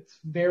 and it's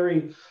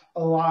very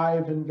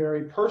alive and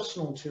very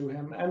personal to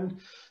him. And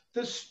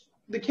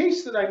the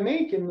case that I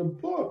make in the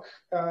book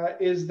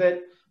is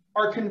that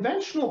our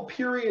conventional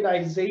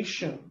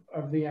periodization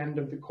of the end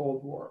of the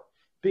Cold War,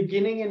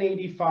 beginning in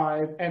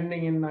 85,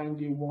 ending in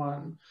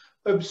 91,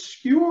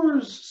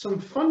 obscures some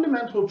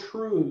fundamental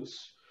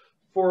truths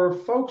for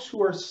folks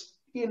who are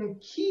in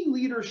key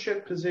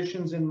leadership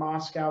positions in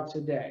Moscow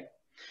today.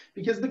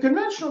 Because the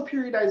conventional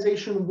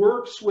periodization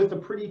works with a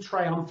pretty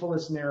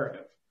triumphalist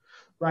narrative,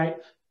 right?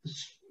 The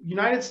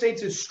United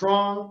States is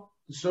strong,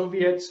 the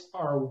Soviets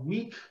are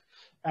weak,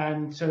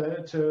 and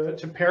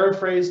to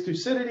paraphrase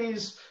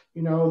Thucydides,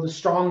 you know, the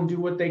strong do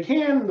what they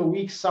can, the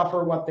weak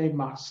suffer what they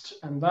must.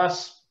 And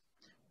thus,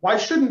 why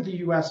shouldn't the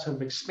US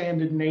have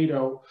expanded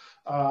NATO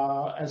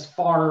as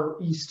far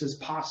east as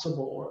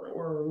possible?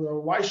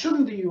 Or why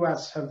shouldn't the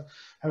US have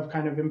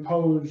kind of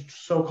imposed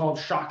so-called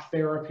shock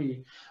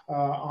therapy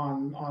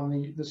on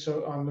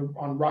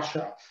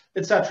Russia,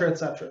 et cetera, et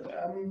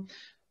cetera?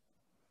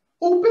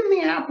 Open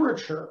the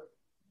aperture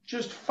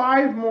just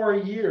 5 more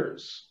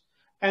years,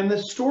 and the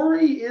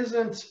story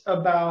isn't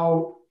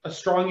about a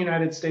strong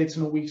United States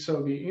and a weak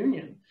Soviet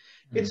Union.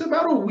 It's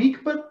about a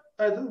weak but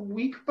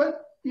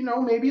you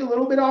know, maybe a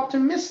little bit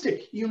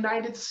optimistic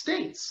United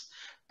States,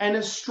 and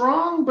a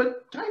strong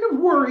but kind of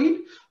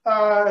worried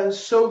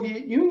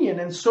Soviet Union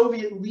and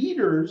Soviet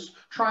leaders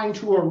trying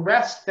to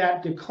arrest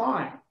that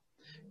decline.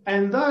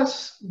 And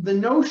thus, the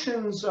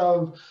notions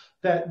of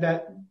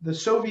that the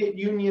Soviet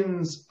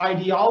Union's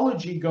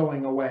ideology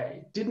going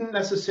away didn't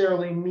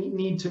necessarily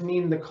need to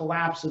mean the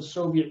collapse of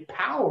Soviet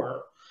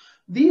power.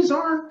 These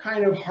aren't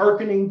kind of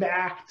hearkening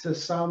back to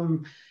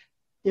some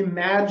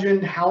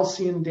imagined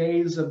halcyon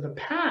days of the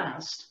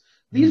past.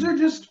 These are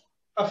just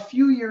a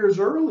few years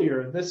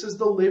earlier. This is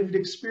the lived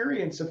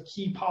experience of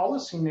key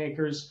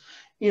policymakers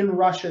in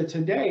Russia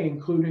today,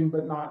 including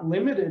but not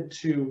limited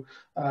to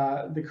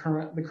the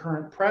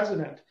current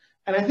president.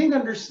 And I think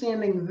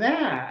understanding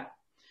that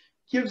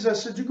gives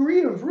us a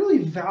degree of really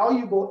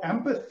valuable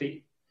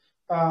empathy.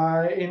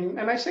 And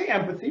I say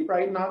empathy,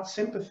 right, not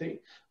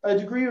sympathy, a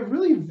degree of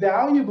really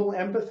valuable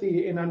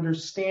empathy in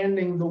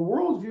understanding the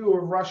worldview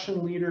of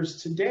Russian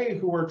leaders today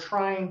who are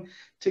trying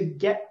to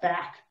get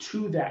back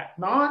to that,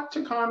 not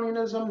to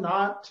communism,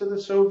 not to the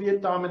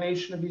Soviet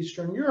domination of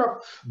Eastern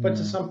Europe, but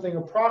to something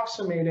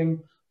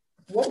approximating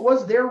what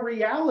was their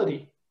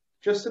reality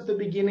just at the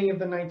beginning of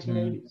the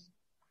 1980s.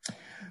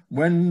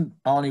 When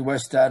Arnie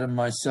Westad and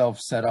myself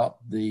set up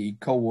the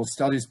Cold War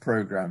Studies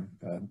program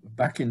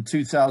back in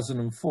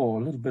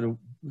 2004, a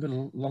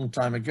long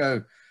time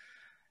ago,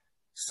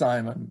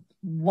 Simon,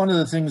 one of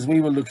the things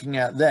we were looking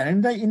at then,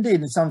 and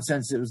indeed in some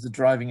sense it was the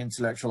driving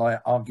intellectual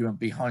argument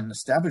behind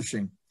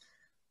establishing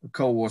the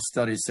Cold War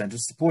Studies Center,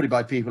 supported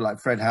by people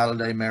like Fred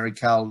Halliday, Mary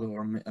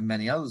Calder, and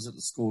many others at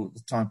the school at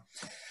the time,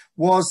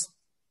 was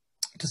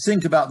to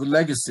think about the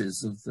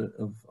legacies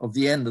of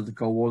the end of the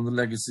Cold War and the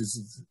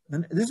legacies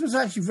and this was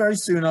actually very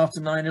soon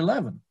after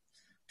 9/11,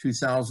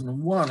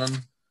 2001.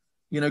 And,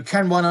 you know,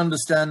 can one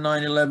understand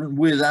 9/11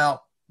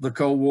 without the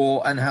Cold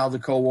War and how the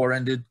Cold War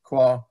ended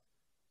qua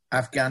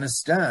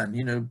Afghanistan?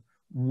 You know,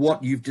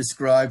 what you've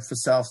described for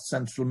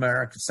Central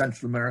America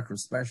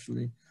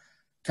especially.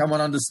 Can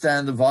one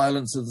understand the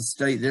violence of the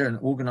state there and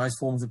organized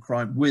forms of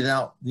crime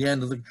without the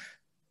end of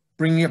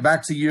bringing it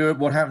back to Europe,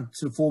 what happened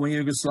to former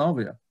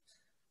Yugoslavia?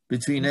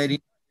 Between 80,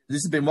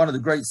 this has been one of the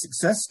great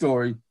success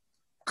story,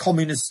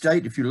 communist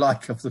state, if you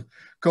like, of the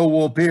Cold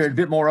War period, a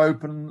bit more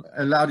open,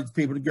 allowed its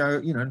people to go,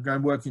 you know, go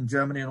and work in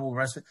Germany and all the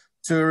rest of it.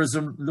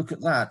 Tourism, look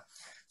at that.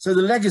 So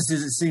the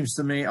legacies, it seems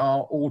to me, are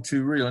all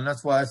too real. And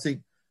that's why I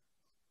think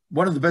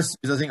one of the best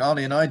things I think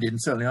Arnie and I did,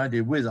 and certainly I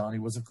did with Arnie,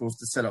 was, of course,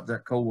 to set up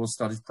that Cold War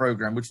Studies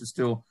program, which is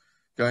still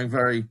going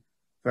very,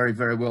 very,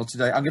 very well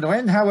today. I'm going to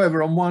end,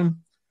 however, on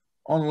one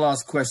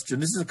last question.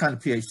 This is a kind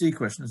of PhD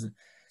question, isn't it?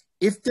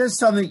 If there's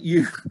something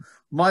you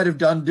might have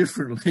done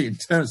differently in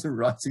terms of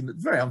writing, that's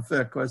a very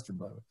unfair question,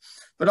 by the way,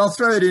 but I'll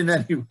throw it in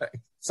anyway,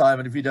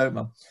 Simon, if you don't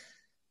mind.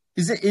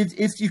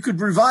 If you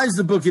could revise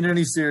the book in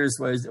any serious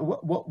ways,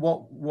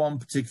 what one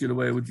particular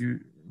way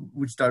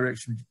which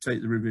direction would you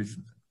take the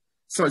revision?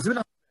 Sorry, it's a bit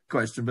of a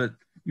question, but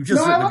you've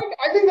just. No,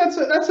 I think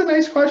that's a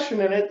nice question,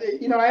 and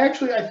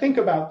I think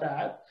about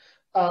that.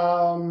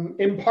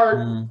 In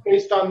part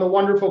based on the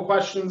wonderful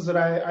questions that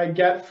I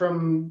get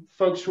from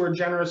folks who are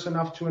generous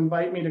enough to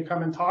invite me to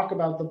come and talk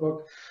about the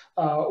book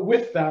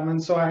with them.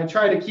 And so I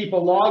try to keep a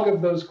log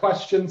of those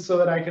questions so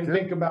that I can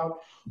think about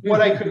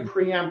what I could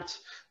preempt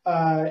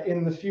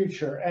in the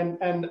future.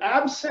 And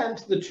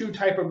absent the 2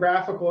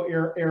 typographical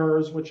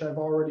errors, which I've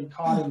already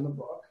caught in the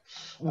book,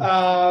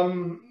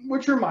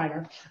 which are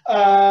minor,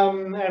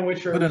 and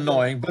which are... But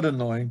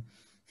annoying.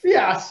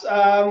 Yes.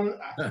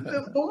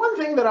 The one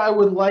thing that I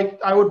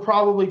would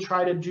probably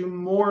try to do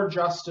more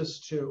justice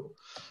to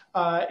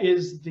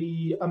is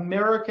the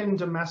American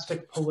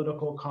domestic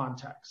political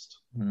context.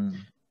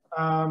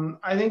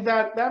 I think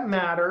that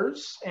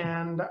matters,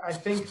 and I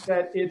think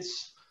that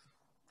it's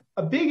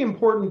a big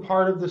important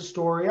part of the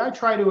story. I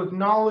try to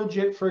acknowledge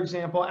it, for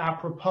example,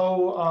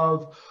 apropos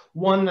of,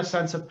 one, a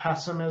sense of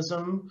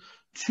pessimism,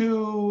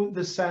 to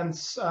the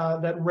sense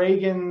that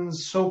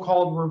Reagan's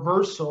so-called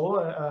reversal,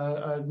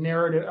 a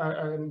narrative,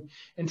 an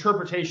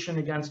interpretation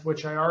against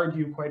which I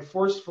argue quite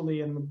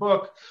forcefully in the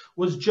book,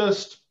 was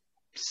just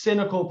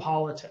cynical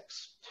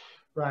politics,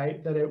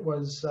 right? That it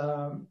was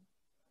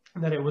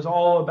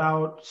all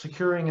about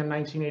securing a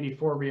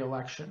 1984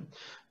 re-election.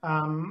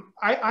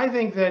 I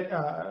think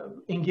that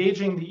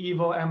engaging the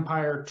evil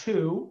empire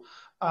too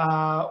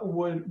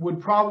would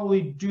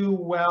probably do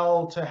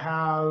well to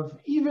have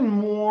even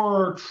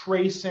more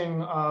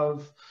tracing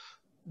of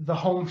the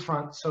home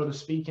front, so to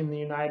speak, in the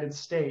United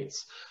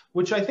States,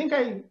 which I think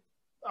I'd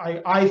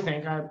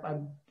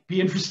be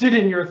interested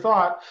in your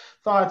thoughts.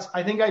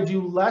 I think I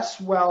do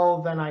less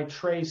well than I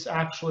trace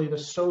actually the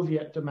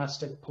Soviet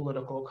domestic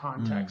political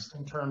context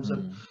in terms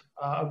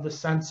of the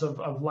sense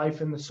of life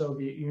in the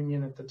Soviet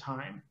Union at the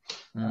time.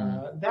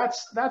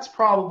 That's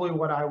probably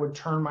what I would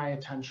turn my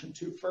attention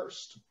to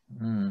first.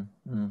 Well,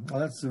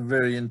 that's a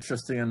very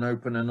interesting and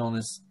open and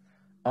honest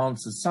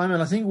answer. Simon,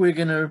 I think we're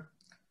going to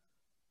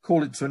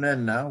call it to an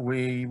end now.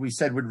 We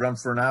said we'd run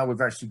for an hour.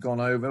 We've actually gone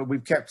over.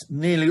 We've kept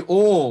nearly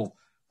all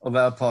of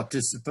our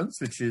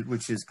participants,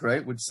 which is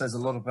great, which says a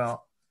lot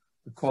about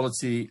the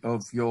quality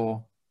of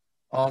your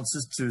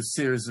answers to a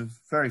series of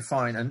very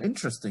fine and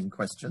interesting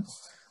questions.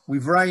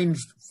 We've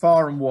ranged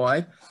far and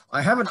wide.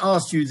 I haven't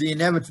asked you the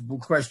inevitable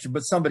question,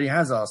 but somebody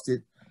has asked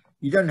it.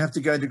 You don't have to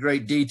go into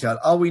great detail.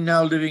 Are we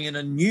now living in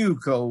a new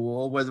Cold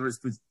War, whether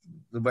it's with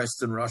the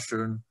Western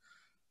Russia and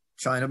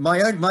China?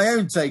 My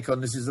own take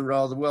on this is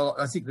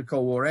I think the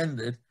Cold War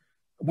ended.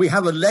 We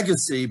have a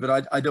legacy,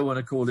 but I don't want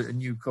to call it a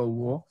new Cold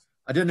War.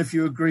 I don't know if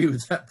you agree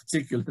with that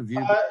particular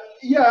view.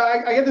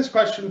 Yeah, I get this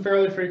question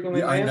fairly frequently.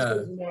 Yeah, My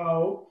answer is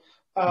no,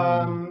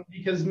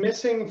 because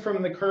missing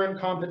from the current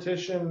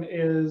competition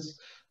is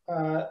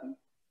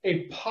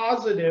a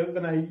positive,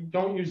 and I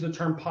don't use the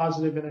term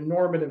positive in a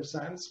normative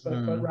sense,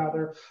 but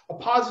rather a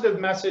positive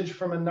message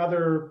from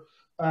another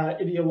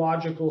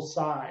ideological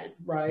side,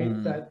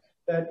 right? That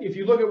if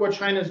you look at what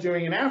China's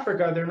doing in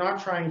Africa, they're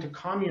not trying to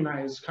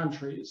communize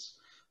countries.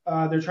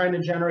 They're trying to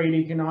generate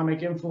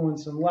economic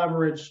influence and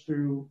leverage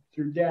through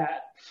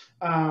debt.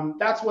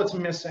 That's what's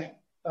missing.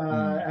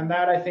 And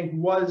that, I think,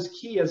 was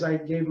key as I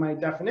gave my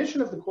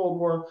definition of the Cold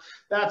War.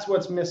 That's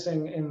what's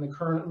missing in the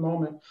current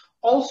moment.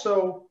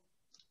 Also,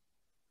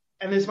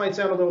 and this might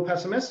sound a little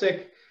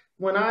pessimistic,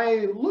 when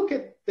I look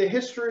at the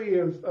history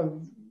of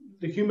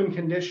the human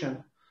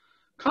condition,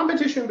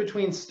 competition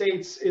between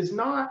states is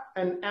not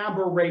an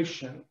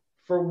aberration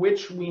for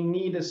which we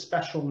need a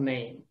special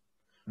name,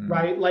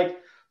 right? Like,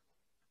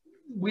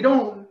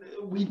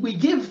 we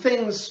give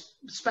things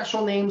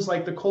special names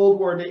like the Cold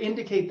War to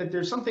indicate that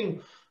there's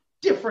something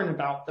different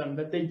about them,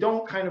 that they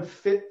don't kind of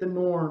fit the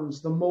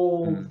norms, the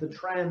mold, the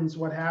trends,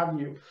 what have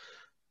you.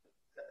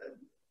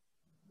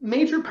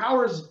 Major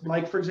powers,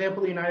 like, for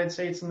example, the United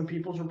States and the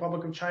People's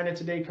Republic of China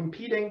today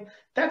competing,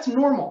 that's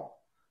normal.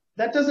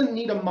 That doesn't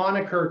need a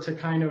moniker to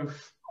kind of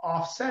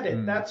offset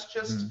it. That's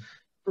just,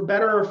 for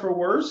better or for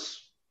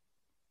worse,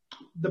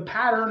 the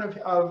pattern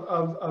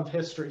of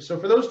history. So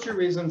for those two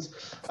reasons,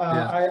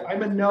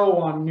 I'm a no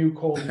on new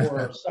Cold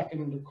War,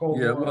 second Cold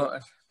War. Well,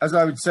 as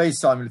I would say,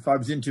 Simon, if I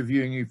was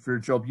interviewing you for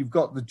a job, you've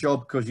got the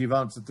job because you've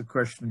answered the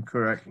question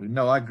correctly.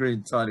 No, I agree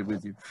entirely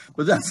with you.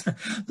 But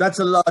that's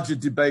a larger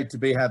debate to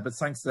be had, but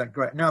thanks for that.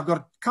 Great. Now, I've got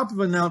a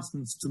couple of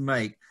announcements to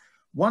make.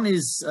 One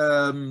is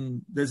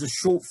there's a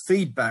short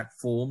feedback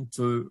form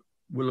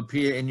will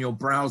appear in your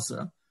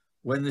browser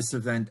when this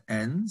event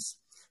ends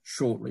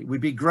shortly.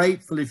 We'd be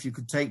grateful if you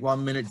could take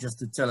 1 minute just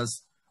to tell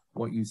us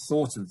what you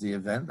thought of the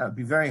event. That would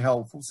be very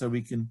helpful so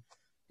we can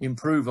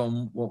improve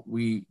on what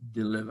we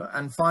deliver.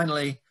 And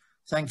finally,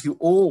 thank you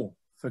all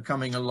for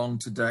coming along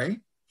today,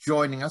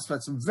 joining us. We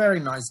had some very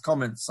nice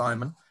comments,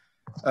 Simon,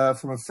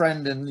 from a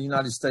friend in the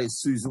United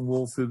States, Susan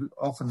Wolf, who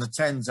often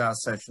attends our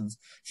sessions.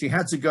 She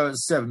had to go at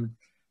 7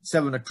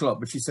 o'clock,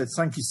 but she said,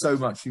 thank you so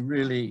much. She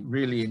really,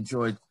 really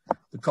enjoyed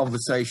the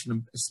conversation,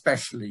 and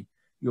especially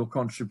your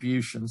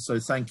contribution. So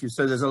thank you.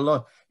 So there's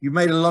you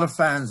made a lot of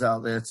fans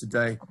out there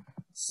today,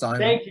 Simon.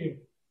 Thank you.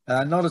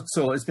 Not at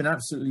all. It's been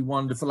absolutely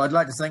wonderful. I'd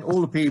like to thank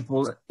all the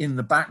people in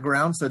the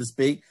background, so to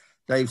speak.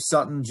 Dave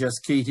Sutton, Jess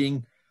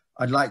Keating.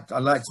 I'd like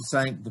to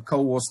thank the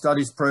Cold War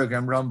Studies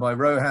program run by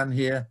Rohan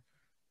here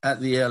at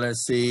the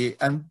LSE.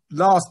 And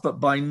last but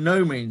by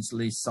no means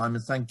least,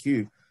 Simon, thank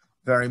you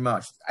very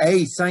much.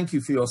 Thank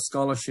you for your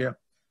scholarship.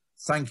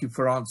 Thank you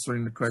for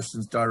answering the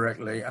questions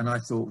directly, and I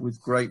thought with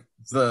great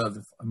verve,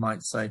 I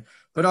might say.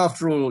 But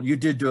after all, you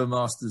did do a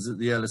master's at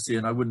the LSE,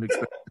 and I wouldn't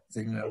expect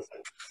anything else.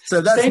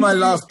 So that's my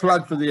last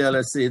plug for the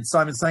LSE. And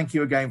Simon, thank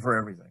you again for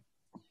everything.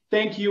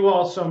 Thank you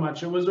all so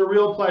much. It was a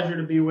real pleasure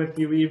to be with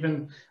you,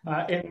 even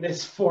in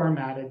this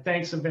format.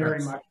 Thanks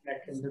very much,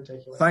 Nick, in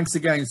particular. Thanks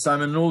again,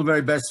 Simon, and all the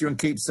very best to you, and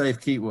keep safe,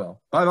 keep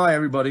well. Bye-bye,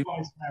 everybody.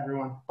 Bye,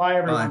 everyone. Bye,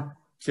 everyone. Bye.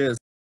 Cheers.